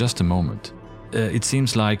yourself for just a moment. It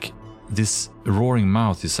seems like this roaring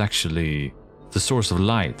mouth is actually the source of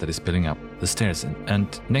light that is spilling up the stairs. And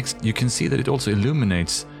next, you can see that it also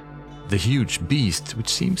illuminates the huge beast, which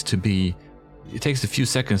seems to be it takes a few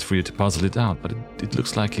seconds for you to puzzle it out, but it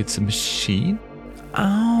looks like it's a machine.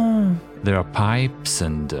 Oh. There are pipes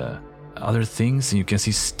and other things, and you can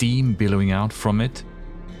see steam billowing out from it,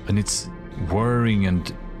 and it's whirring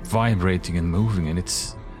and vibrating and moving, and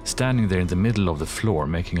it's standing there in the middle of the floor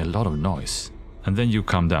making a lot of noise. And then you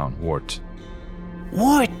come down, Wart.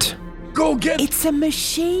 What? Go get It's a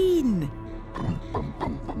machine.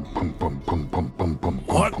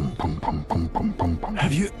 What?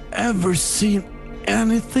 Have you ever seen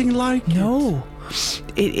anything like it? No.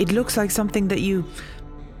 It looks like something that you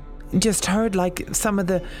just heard, like some of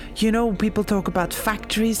the, people talk about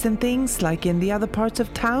factories and things, like in the other parts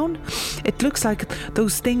of town. It looks like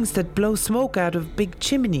those things that blow smoke out of big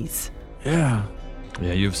chimneys. Yeah.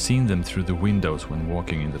 Yeah, you've seen them through the windows when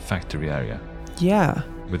walking in the factory area Yeah.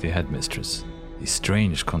 with the headmistress. These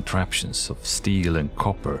strange contraptions of steel and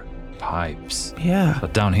copper, pipes. Yeah.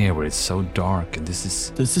 But down here where it's so dark and this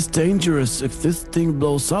is dangerous. If this thing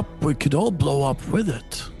blows up, we could all blow up with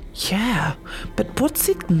it. Yeah. But what's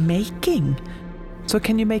it making? So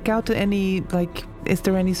can you make out any, is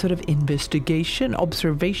there any sort of investigation,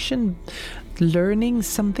 observation, learning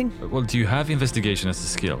something? Well, do you have investigation as a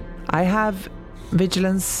skill? I have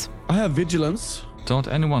vigilance. I have vigilance. Don't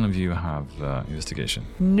any one of you have investigation?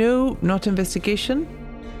 No, not investigation.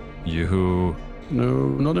 You... No,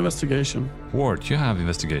 not investigation. Wart, you have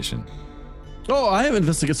investigation. Oh, I have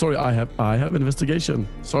investigation. Sorry, I have investigation.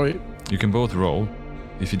 Sorry. You can both roll.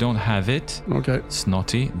 If you don't have it, Okay.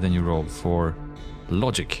 snotty, then you roll for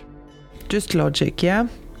logic. Just logic, yeah?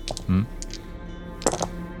 Hmm.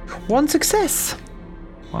 1 success.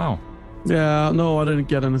 Wow. Yeah, no, I didn't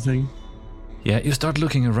get anything. Yeah, you start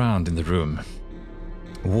looking around in the room.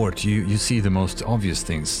 Wart, you see the most obvious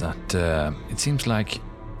things, that it seems like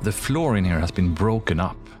the floor in here has been broken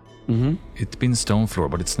up. Mm-hmm. It's been stone floor,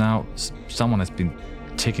 but it's now someone has been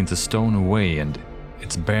taking the stone away, and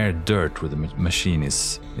it's bare dirt where the machine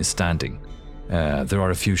is standing. There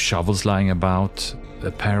are a few shovels lying about,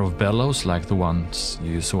 a pair of bellows like the ones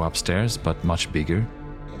you saw upstairs, but much bigger.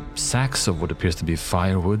 Sacks of what appears to be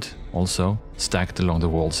firewood also stacked along the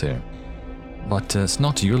walls here. But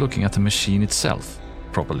Snotty, you're looking at the machine itself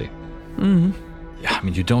properly. Mm-hmm. Yeah, I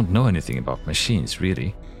mean, you don't know anything about machines,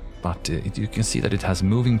 really. But you can see that it has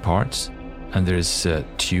moving parts, and there's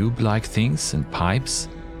tube-like things and pipes.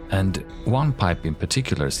 And one pipe in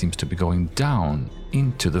particular seems to be going down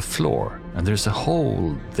into the floor. And there's a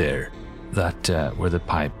hole there that where the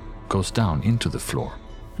pipe goes down into the floor.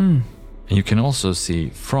 And you can also see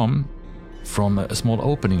from a small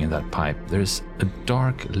opening in that pipe, there's a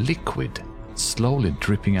dark liquid slowly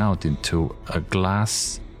dripping out into a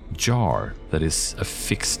glass jar that is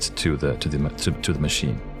affixed to the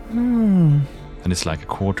machine. And it's like a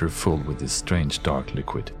quarter full with this strange dark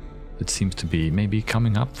liquid. It seems to be maybe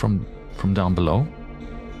coming up from down below.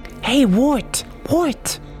 Hey, Wart!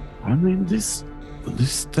 Wart! I mean, these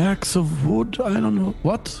stacks of wood, I don't know.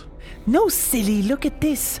 What? No, silly, look at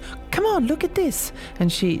this. Come on, look at this.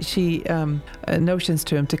 And she notions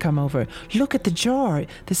to him to come over. Look at the jar.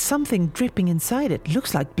 There's something dripping inside it.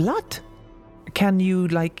 Looks like blood. Can you,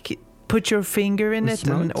 put your finger in it?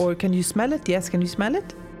 Or can you smell it? Yes, can you smell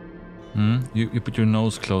it? You put your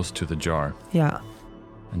nose close to the jar. Yeah.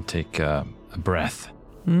 And take a breath.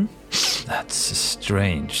 That's a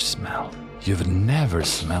strange smell. You've never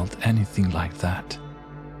smelled anything like that.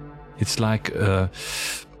 It's like a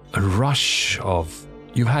rush of...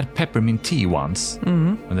 You had peppermint tea once,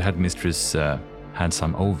 when the headmistress had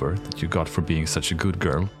some over that you got for being such a good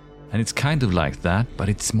girl. And it's kind of like that, but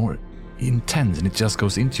it's more intense, and it just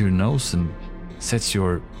goes into your nose and sets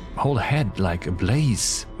your whole head like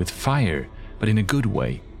ablaze with fire, but in a good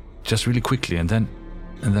way. Just really quickly, and then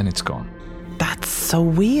it's gone. That's so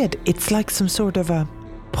weird. It's like some sort of a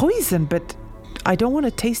poison, but I don't want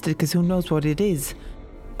to taste it because who knows what it is.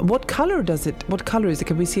 What color is it?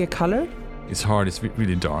 Can we see a color? It's hard, it's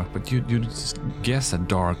really dark, but you guess a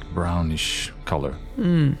dark brownish color.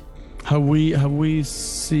 Have we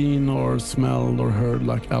seen or smelled or heard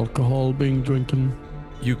alcohol being drinking?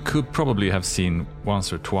 You could probably have seen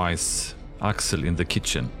once or twice Axel in the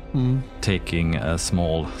kitchen taking a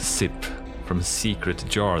small sip from a secret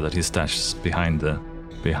jar that he stashes behind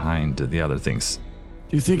the other things.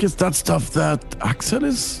 Do you think it's that stuff that Axel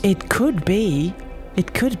is? It could be.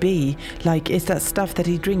 It's that stuff that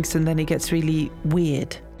he drinks and then he gets really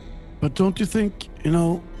weird. But don't you think,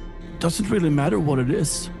 it doesn't really matter what it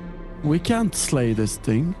is. We can't slay this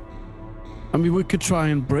thing. I mean, we could try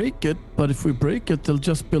and break it, but if we break it, they'll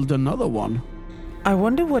just build another one. I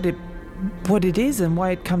wonder what it is and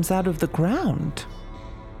why it comes out of the ground.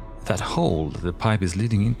 That hole the pipe is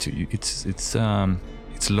leading into, it's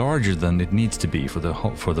It's larger than it needs to be for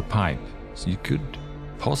the pipe. So you could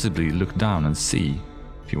possibly look down and see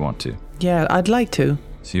if you want to. Yeah, I'd like to.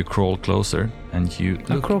 So you crawl closer and you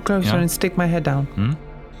look. I'll crawl closer and stick my head down.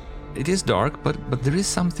 It is dark, but there is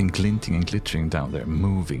something glinting and glittering down there,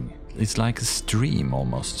 moving. It's like a stream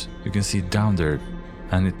almost. You can see it down there,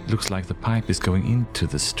 and it looks like the pipe is going into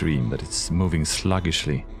the stream, but it's moving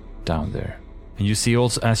sluggishly down there. And you see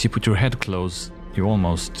also, as you put your head close, you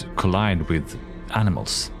almost collide with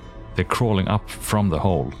animals. They're crawling up from the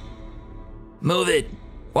hole. Move it!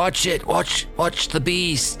 Watch it! Watch the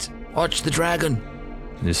beast! Watch the dragon!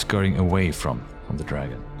 They're scurrying away from the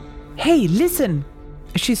dragon. Hey, listen!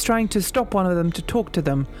 She's trying to stop one of them to talk to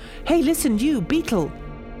them. Hey, listen, you, Beetle!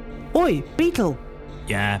 Oi, Beetle!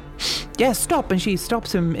 Yeah? Yeah, stop! And she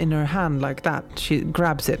stops him in her hand like that. She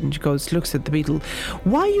grabs it and she looks at the Beetle.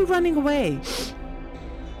 Why are you running away?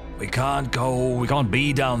 We can't go. We can't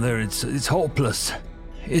be down there. It's hopeless.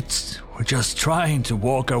 We're just trying to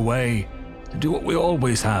walk our way, to do what we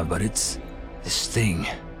always have, but it's this thing.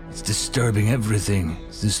 It's disturbing everything.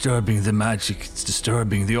 It's disturbing the magic. It's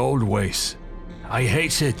disturbing the old ways. I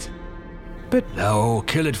hate it. But no,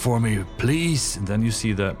 kill it for me, please. And then you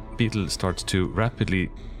see the beetle starts to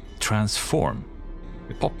rapidly transform.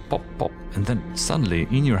 Pop, pop, pop. And then suddenly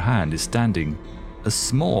in your hand is standing a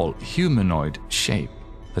small humanoid shape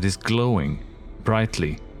that is glowing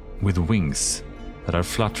brightly with wings that are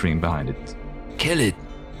fluttering behind it. Kill it.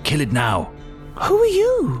 Kill it now. Who are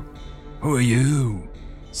you? Who are you?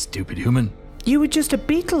 Stupid human. You were just a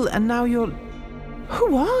beetle and now you're...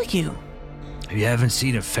 Who are you? You haven't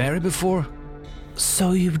seen a fairy before?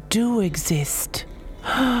 So you do exist.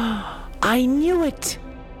 I knew it.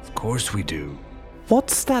 Of course we do.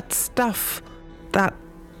 What's that stuff? That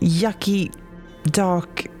yucky,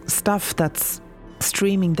 dark stuff that's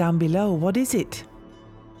streaming down below? What is it?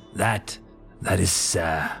 That is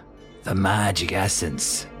the magic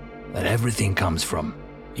essence that everything comes from.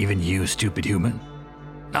 Even you, stupid human.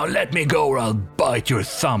 Now let me go or I'll bite your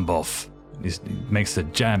thumb off. It makes a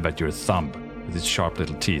jab at your thumb with its sharp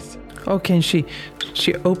little teeth. Okay, and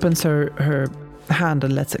she opens her hand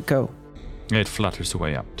and lets it go. It flutters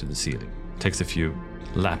away up to the ceiling. Takes a few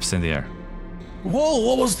laps in the air. Whoa,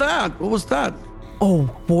 what was that? What was that? Oh,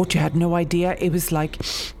 Wart, you had no idea. It was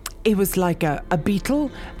like a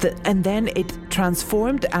beetle, and then it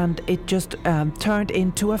transformed and it just turned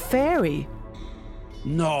into a fairy.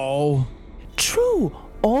 No. True.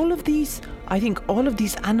 I think all of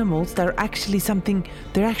these animals, they're actually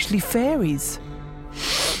fairies.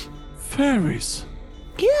 Fairies?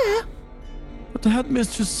 Yeah. But the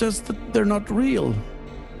headmistress says that they're not real.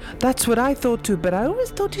 That's what I thought too, but I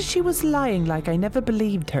always thought that she was lying, like I never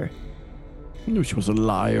believed her. I knew she was a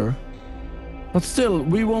liar. But still,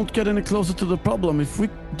 we won't get any closer to the problem if we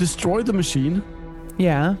destroy the machine.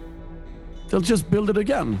 Yeah. They'll just build it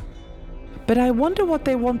again. But I wonder what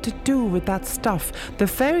they want to do with that stuff. The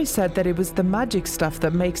fairy said that it was the magic stuff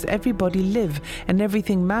that makes everybody live and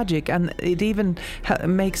everything magic, and it even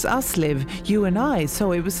makes us live, you and I.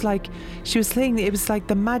 So it was like, she was saying it was like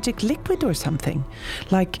the magic liquid or something.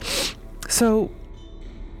 So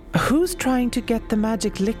who's trying to get the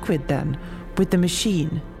magic liquid then with the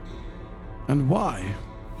machine? And why?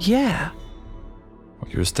 Yeah.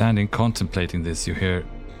 While you're standing contemplating this, you hear,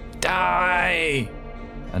 "Die!"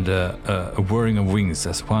 and a whirring of wings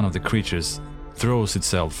as one of the creatures throws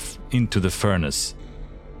itself into the furnace.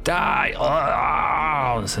 Die!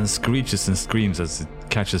 And screeches and screams as it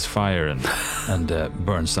catches fire and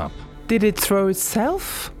burns up. Did it throw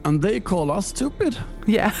itself? And they call us stupid?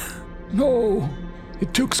 Yeah. No,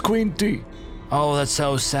 it took Squinty. Oh, that's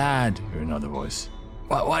so sad. Hear another voice.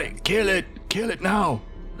 Why? Kill it! Kill it now!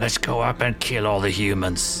 Let's go up and kill all the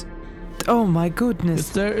humans. Oh my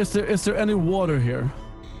goodness. Is there any water here?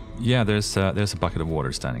 Yeah, there's a bucket of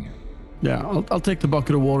water standing here. Yeah, I'll take the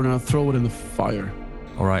bucket of water and I'll throw it in the fire.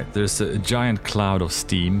 All right, there's a giant cloud of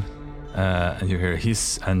steam, and you hear a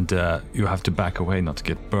hiss, and you have to back away not to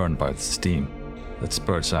get burned by the steam that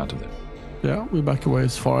spurts out of it. Yeah, we back away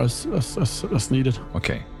as far as needed.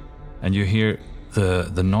 Okay, and you hear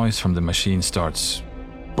the noise from the machine starts,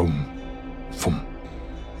 boom, boom,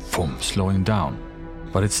 boom, slowing down.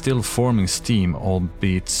 But it's still forming steam,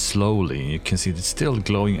 albeit slowly. You can see it's still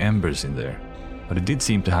glowing embers in there. But it did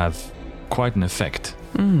seem to have quite an effect.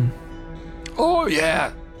 Oh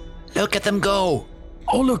yeah! Look at them go!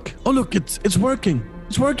 Oh look! It's working!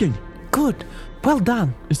 It's working! Good. Well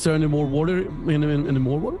done. Is there any more water? Any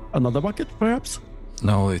more water? Another bucket, perhaps?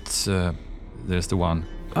 No, it's there's the one.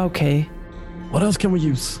 Okay. What else can we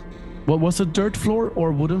use? What was it? Dirt floor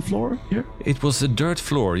or wooden floor here? It was a dirt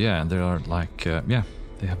floor, yeah. And there are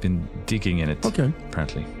They have been digging in it. Okay.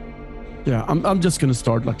 Apparently. Yeah, I'm just gonna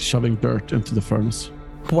start like shoving dirt into the furnace.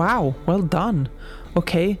 Wow, well done.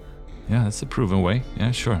 Okay. Yeah, that's a proven way.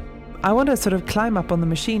 Yeah, sure. I want to sort of climb up on the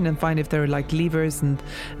machine and find if there are like levers and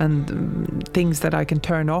things that I can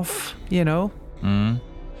turn off, you know? You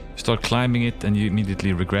start climbing it and you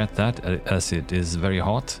immediately regret that as it is very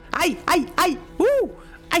hot. Ay, woo,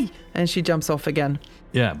 ay. And she jumps off again.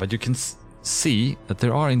 Yeah, but you can see that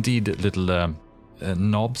there are indeed little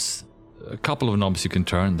knobs. A couple of knobs you can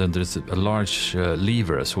turn. Then there's a large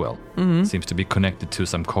lever as well. Seems to be connected to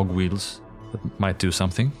some cogwheels that might do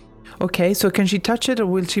something. Okay, so can she touch it or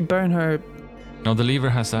will she burn her? No, the lever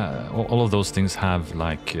has all of those things have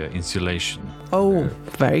like insulation. Oh,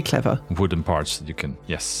 very clever. Wooden parts that you can,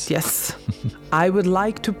 yes. Yes. I would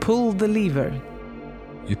like to pull the lever.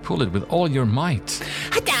 You pull it with all your might.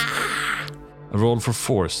 A roll for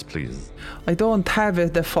force, please. I don't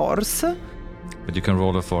have the force. But you can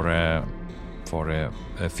roll it for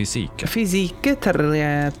physique. Physique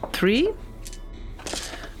 3.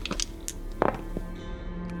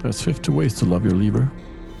 There's 50 ways to love your lever.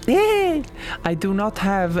 Yeah. I do not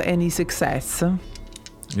have any success.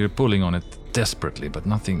 You're pulling on it desperately, but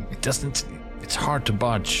nothing. It doesn't. It's hard to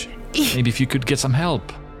budge. Maybe if you could get some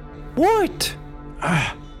help. What?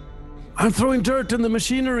 I'm throwing dirt in the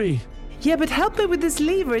machinery. Yeah, but help me with this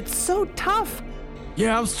lever. It's so tough.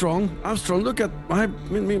 Yeah, I'm strong. Look at my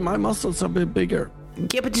muscles are a bit bigger.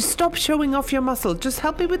 Yeah, but just stop showing off your muscle. Just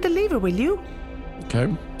help me with the lever, will you?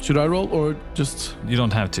 Okay. Should I roll or just? You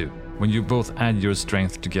don't have to. When you both add your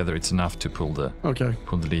strength together, it's enough to pull the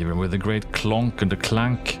lever. With a great clonk and a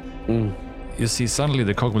clank, you see suddenly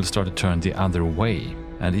the cogwheel start to turn the other way.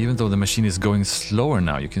 And even though the machine is going slower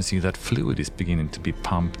now, you can see that fluid is beginning to be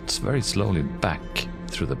pumped very slowly back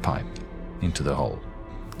through the pipe into the hole.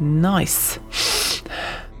 Nice.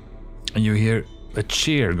 And you hear a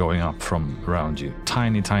cheer going up from around you.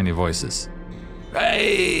 Tiny, tiny voices.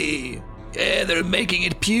 Hey! Yeah, they're making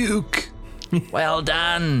it puke. Well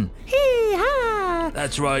done. Hee-ha!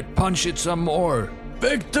 That's right. Punch it some more.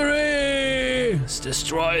 Victory! Let's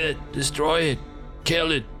destroy it.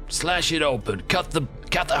 Kill it. Slash it open. Cut the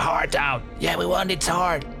heart out. Yeah, we want its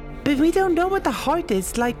heart. But we don't know what the heart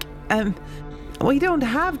is. Like, we don't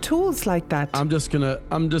have tools like that. I'm just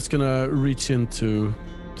gonna reach into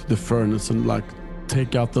the furnace and like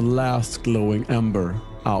take out the last glowing ember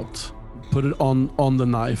out. Put it on the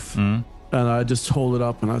knife. And I just hold it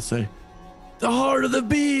up and I say, "The heart of the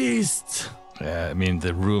beast!" I mean,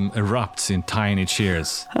 the room erupts in tiny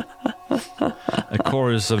cheers. A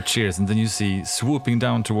chorus of cheers, and then you see swooping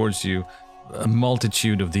down towards you a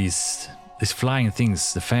multitude of these flying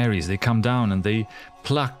things, the fairies. They come down and they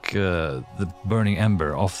pluck the burning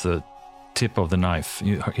ember off the tip of the knife.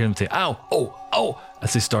 You hear them say, "Ow, oh, oh,"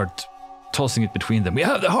 as they start tossing it between them. "We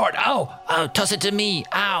have the heart, ow, ow, toss it to me,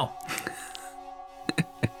 ow."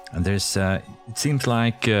 And there's, it seems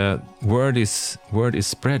like word is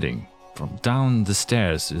spreading. From down the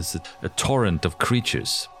stairs is a torrent of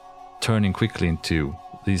creatures, turning quickly into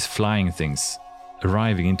these flying things,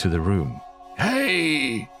 arriving into the room.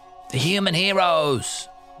 "Hey, the human heroes!"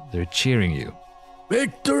 They're cheering you.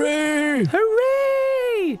 Victory!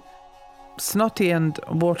 Hooray! Snotty and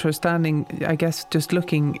Water standing, I guess, just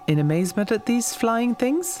looking in amazement at these flying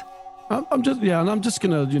things. I'm just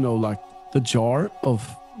gonna, like the jar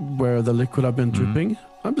of where the liquid I've been dripping.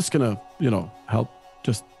 I'm just gonna, help.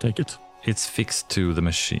 Just take it. It's fixed to the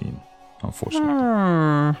machine,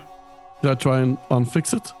 unfortunately. Did I try and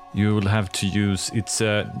unfix it? You will have to use it's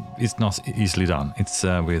not easily done. It's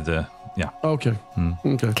with Okay.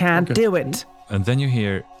 Okay. Can't do it. And then you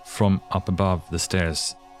hear from up above the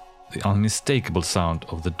stairs the unmistakable sound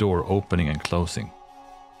of the door opening and closing.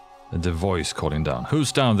 And the voice calling down,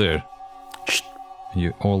 "Who's down there?" Shh.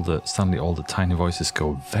 And suddenly all the tiny voices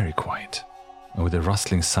go very quiet. And with a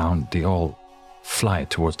rustling sound, they all fly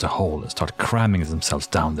towards the hole and start cramming themselves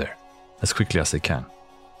down there as quickly as they can.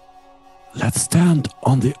 Let's stand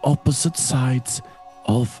on the opposite sides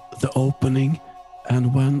of the opening,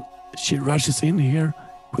 and when she rushes in here,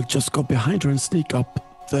 we'll just go behind her and sneak up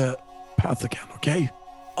the path again, okay?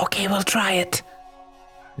 Okay, we'll try it.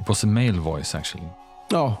 It was a male voice, actually.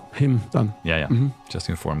 Oh, him then. Yeah. Just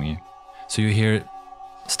informing you. So you hear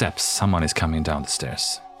steps. Someone is coming down the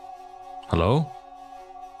stairs. Hello?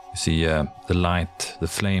 You see the light, the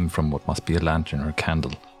flame from what must be a lantern or a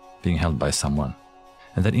candle being held by someone.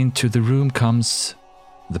 And then into the room comes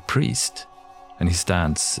the priest. And he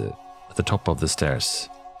stands at the top of the stairs,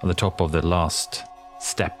 at the top of the last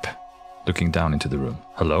step, looking down into the room.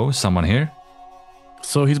 Hello? Someone here?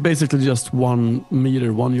 So he's basically just 1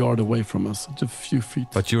 meter, 1 yard away from us, just a few feet.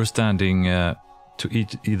 But you're standing to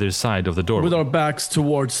either side of the door. With our backs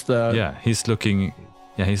towards the... Yeah, he's looking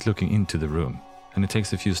into the room. And he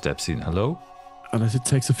takes a few steps in. Hello? And as it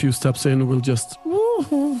takes a few steps in, we'll just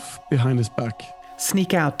behind his back.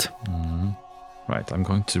 Sneak out. Right, I'm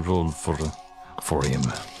going to roll for him.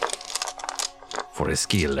 For a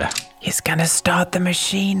skill. He's gonna start the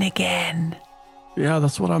machine again. Yeah,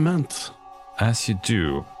 that's what I meant. As you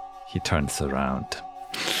do, he turns around.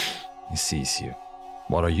 He sees you.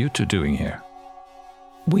 What are you two doing here?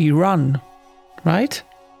 We run, right?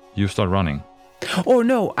 You start running. Oh,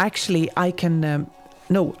 no, actually, I can...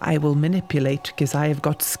 no, I will manipulate because I have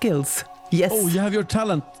got skills. Yes. Oh, you have your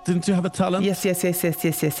talent. Didn't you have a talent? Yes.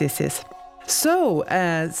 So,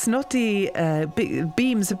 Snotty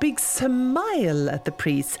beams a big smile at the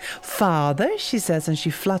priest. Father, she says, and she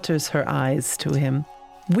flutters her eyes to him.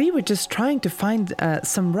 We were just trying to find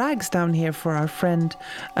some rags down here for our friend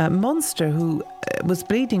Monster, who was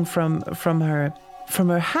bleeding from her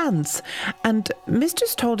hands. And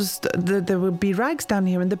Mistress told us that there would be rags down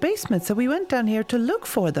here in the basement, so we went down here to look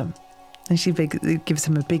for them. And she gives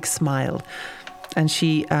him a big smile. And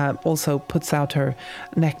she also puts out her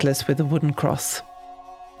necklace with a wooden cross.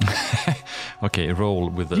 Okay, roll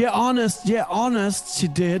with the... Yeah, honest, she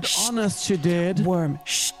did. Shh. Honest, she did. Worm,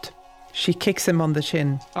 shh. She kicks him on the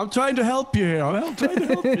chin. I'm trying to help you here. I'm trying to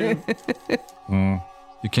help you.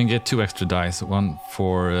 You can get 2 extra dice. One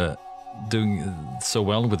for doing so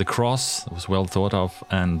well with the cross. It was well thought of.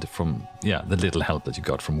 And from, the little help that you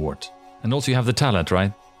got from Wart. And also you have the talent,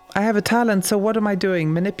 right? I have a talent, so what am I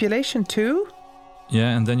doing? Manipulation too?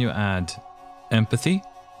 Yeah, and then you add empathy.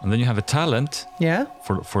 And then you have a talent Yeah.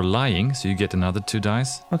 for lying. So you get another 2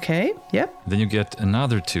 dice. Okay, yep. Then you get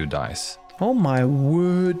another 2 dice. Oh my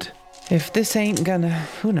word. If this ain't gonna...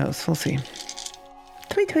 Who knows? We'll see.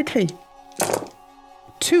 3.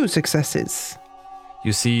 2 successes.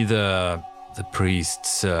 You see the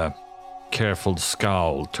priest's careful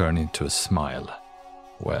scowl turn into a smile.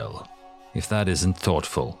 Well, if that isn't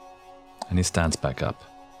thoughtful. And he stands back up.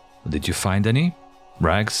 Did you find any?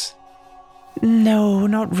 Rags? No,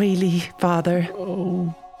 not really, Father.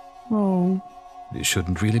 Oh. You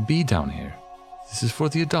shouldn't really be down here. This is for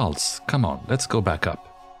the adults. Come on, let's go back up.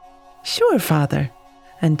 Sure, Father.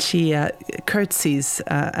 And she curtsies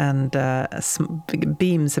and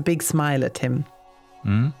beams a big smile at him.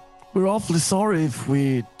 We're awfully sorry if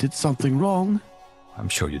we did something wrong. I'm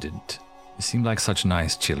sure you didn't. You seem like such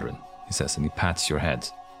nice children, he says, and he pats your head.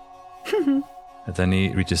 And then he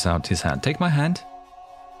reaches out his hand. Take my hand,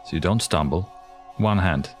 so you don't stumble. One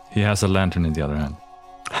hand. He has a lantern in the other hand.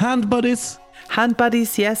 Hand buddies. Hand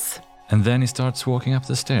buddies, yes. And then he starts walking up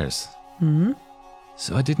the stairs.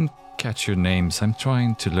 So I didn't catch your names. I'm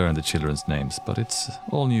trying to learn the children's names, but it's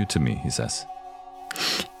all new to me, he says.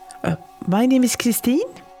 My name is Christine.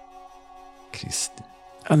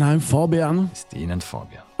 And I'm Fabian. Christine and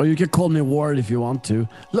Fabian. Or you can call me Ward if you want to.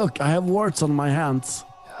 Look, I have warts on my hands.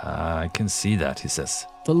 I can see that, he says.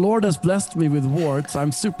 The Lord has blessed me with warts.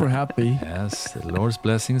 I'm super happy. Yes, the Lord's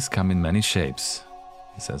blessings come in many shapes,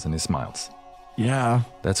 he says, and he smiles. Yeah.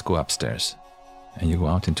 Let's go upstairs. And you go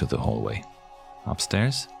out into the hallway.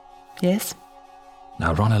 Upstairs? Yes.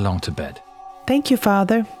 Now run along to bed. Thank you,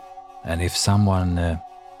 Father. And if someone, and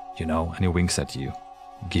he winks at you,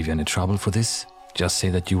 give you any trouble for this, just say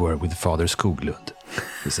that you were with Father Skoglund,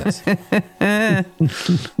 he says. And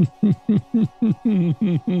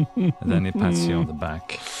then he pats you on the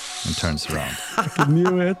back and turns around. I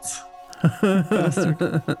knew it.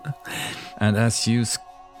 And as you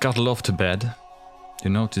scuttle off to bed, you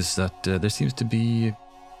notice that there seems to be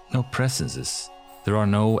no presences. There are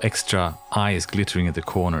no extra eyes glittering at the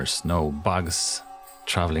corners, no bugs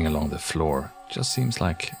traveling along the floor. It just seems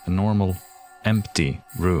like a normal, empty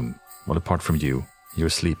room. Well, apart from you, your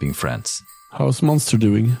sleeping friends. How's Monster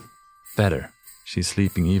doing? Better. She's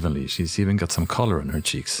sleeping evenly. She's even got some color in her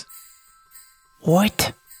cheeks.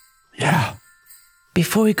 What? Yeah.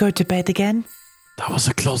 Before we go to bed again? That was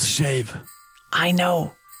a close shave. I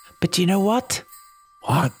know. But you know what?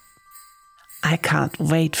 What? I can't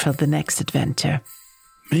wait for the next adventure.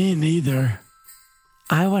 Me neither.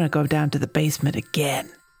 I want to go down to the basement again.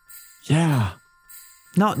 Yeah.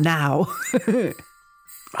 Not now.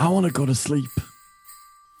 I want to go to sleep.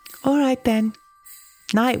 All right then.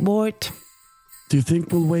 Night, Wart. Do you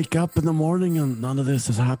think we'll wake up in the morning and none of this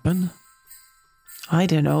has happened? I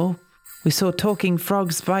don't know. We saw talking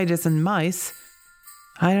frogs, spiders, and mice.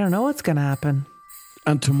 I don't know what's going to happen.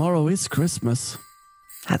 And tomorrow is Christmas.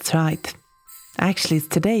 That's right. Actually, it's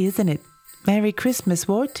today, isn't it? Merry Christmas,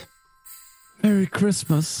 Wart. Merry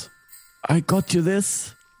Christmas. I got you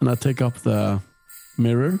this. And I take up the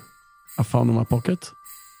mirror I found in my pocket.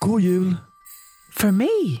 God jul. For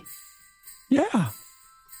me? Yeah,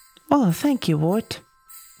 Oh, thank you, Wart.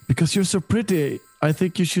 because you're so pretty. I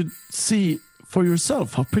think you should see for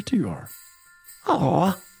yourself how pretty you are.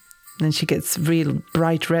 Aw. Then she gets real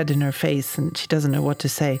bright red in her face and she doesn't know what to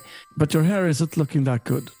say. But your hair isn't looking that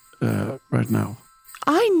good right now.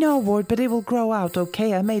 I know, Ward, but it will grow out,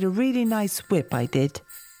 okay? I made a really nice whip, I did.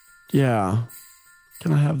 Yeah.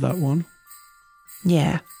 Can I have that one?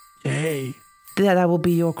 Yeah. Yay. That will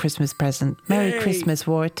be your Christmas present. Merry Yay. Christmas,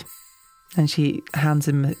 Ward. And she hands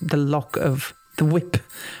him the lock of the whip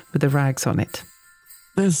with the rags on it.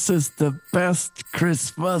 This is the best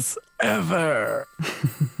Christmas ever.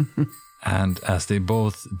 And as they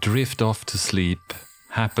both drift off to sleep,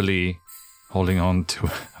 happily holding on to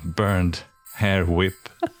a burned hair whip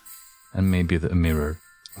and maybe a mirror,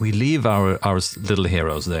 we leave our little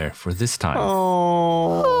heroes there for this time.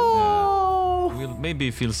 Oh. We'll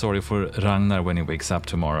maybe feel sorry for Ragnar when he wakes up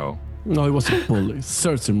tomorrow. No, he was a bully.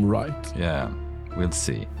 Serves him right. Yeah, we'll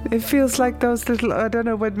see. It feels like those little, I don't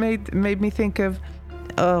know what made me think of,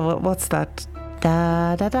 what's that?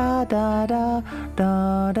 Da da da da da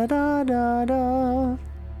da da da da da.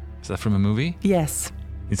 Is that from a movie? Yes.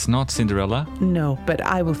 It's not Cinderella? No, but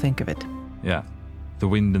I will think of it. Yeah. The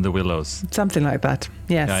Wind in the Willows. Something like that.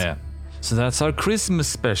 Yes. Yeah. So that's our Christmas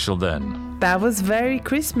special then. That was very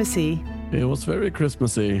Christmassy. It was very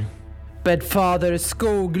Christmassy. But Father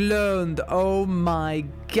Skoglund, oh my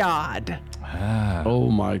God. Ah, Oh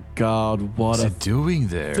my God, what what's a he doing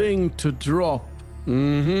there? thing to drop.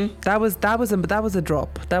 Mm-hmm. That was a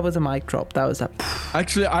drop. That was a mic drop. That was a.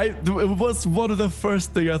 Actually, it was one of the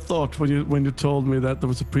first thing I thought when you told me that there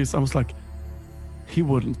was a priest. I was like, he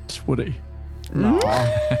wouldn't, would he? No,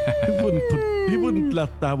 he wouldn't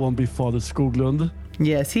let that one be Father Skoglund.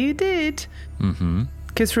 Yes, he did. Mm-hmm.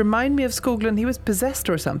 Because remind me of Skoglund, he was possessed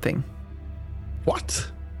or something, What?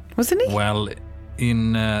 wasn't he? Well,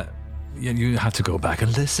 you have to go back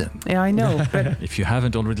and listen. Yeah, I know. But If you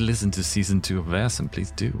haven't already listened to season 2 of Väsen,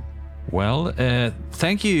 please do. Well,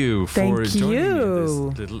 thank you for Thank joining me in you.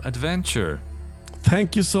 this little adventure.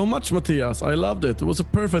 Thank you so much, Matthias. I loved it. It was a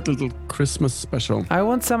perfect little Christmas special. I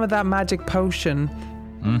want some of that magic potion.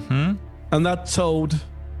 Mm-hmm. And that toad,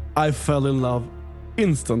 I fell in love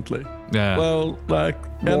instantly. Yeah. Well, like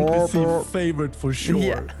NPC favorite for sure.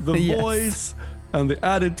 Yeah. The Yes. voice and the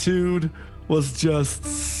attitude was just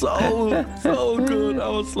so good. I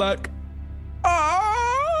was like,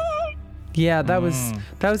 ah! Yeah, that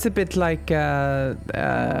was a bit like that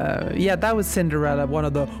was Cinderella, one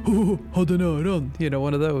of the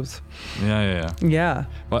one of those. Yeah. Yeah.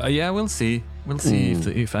 Well, we'll see. We'll see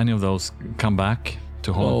if any of those come back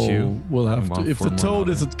to haunt you. We'll have One to. If the form or toad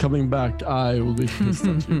another. isn't coming back, I will be pissed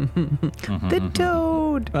at you. The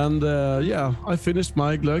toad. And I finished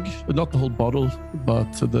my glögg. Not the whole bottle,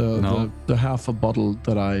 but the half a bottle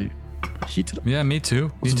that I heated up. Yeah, me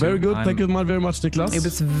too. It was very good. Thank you very much, Niklas. It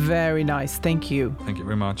was very nice. Thank you. Thank you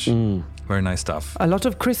very much. Very nice stuff. A lot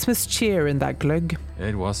of Christmas cheer in that glögg.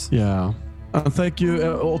 It was. Yeah. And thank you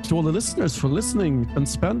to all the listeners for listening and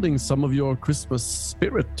spending some of your Christmas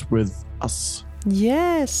spirit with us.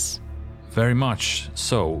 Yes. Very much.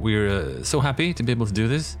 So we're so happy to be able to do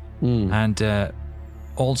this. And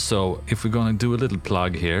also, if we're going to do a little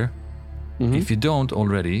plug here, if you don't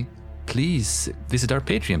already, please visit our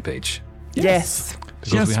Patreon page. Yes.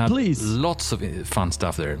 Because we have please. lots of fun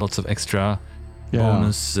stuff there. Lots of extra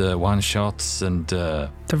bonus one-shots and... The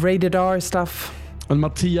rated R stuff. And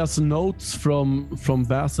Matthias' notes from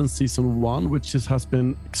Väsen season 1, which has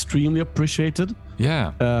been extremely appreciated.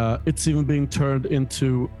 yeah. It's even being turned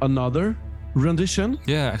into another rendition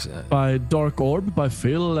Yeah. by Dark Orb, by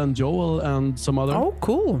Phil and Joel and some other. Oh,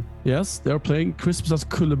 cool. Yes, they're playing Christmas as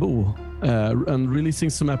Kullebo and releasing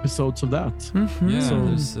some episodes of that. Yeah, So-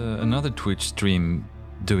 there's another Twitch stream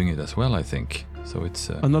doing it as well, I think. So it's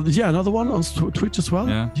Another one on Twitch as well.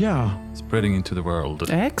 Yeah. spreading into the world.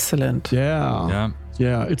 Excellent. Yeah.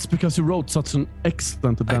 It's because you wrote such an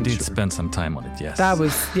excellent I adventure. did spend some time on it, yes. That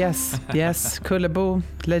was, yes. Kullebo.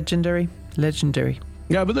 Legendary.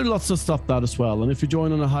 Yeah, but there are lots of stuff that as well. And if you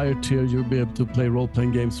join on a higher tier, you'll be able to play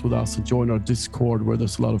role-playing games with us and join our Discord where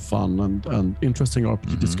there's a lot of fun and interesting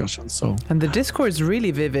RPG discussions. So And the Discord's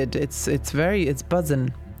really vivid. It's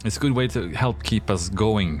buzzing. It's a good way to help keep us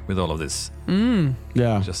going with all of this.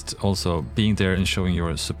 yeah. Just also being there and showing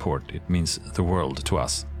your support. It means the world to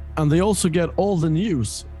us. And they also get all the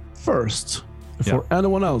news first before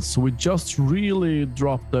anyone else. So we just really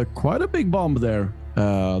dropped quite a big bomb there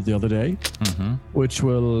the other day, which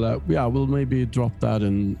we'll maybe drop that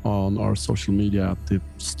on our social media at the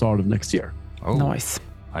start of next year. Oh, Nice.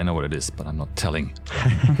 I know what it is, but I'm not telling.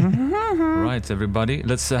 Right, everybody.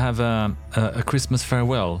 Let's have a Christmas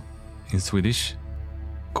farewell in Swedish.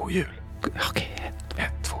 God jul. Okay. 1,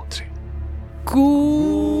 2, 3.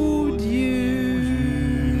 God jul!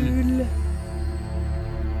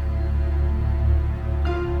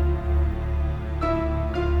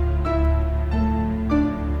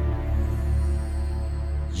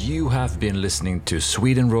 You have been listening to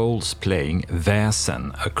Sweden Rolls playing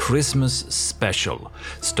Väsen, a Christmas special,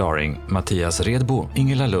 starring Mattias Redbo,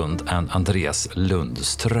 Ingela Lund and Andreas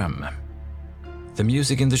Lundström. The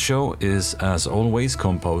music in the show is, as always,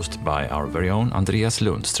 composed by our very own Andreas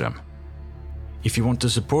Lundström. If you want to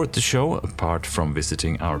support the show, apart from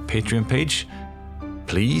visiting our Patreon page,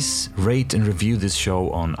 please rate and review this show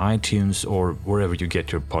on iTunes or wherever you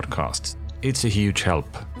get your podcasts. It's a huge help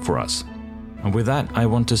for us. And with that, I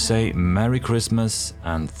want to say Merry Christmas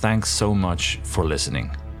and thanks so much for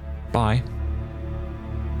listening. Bye.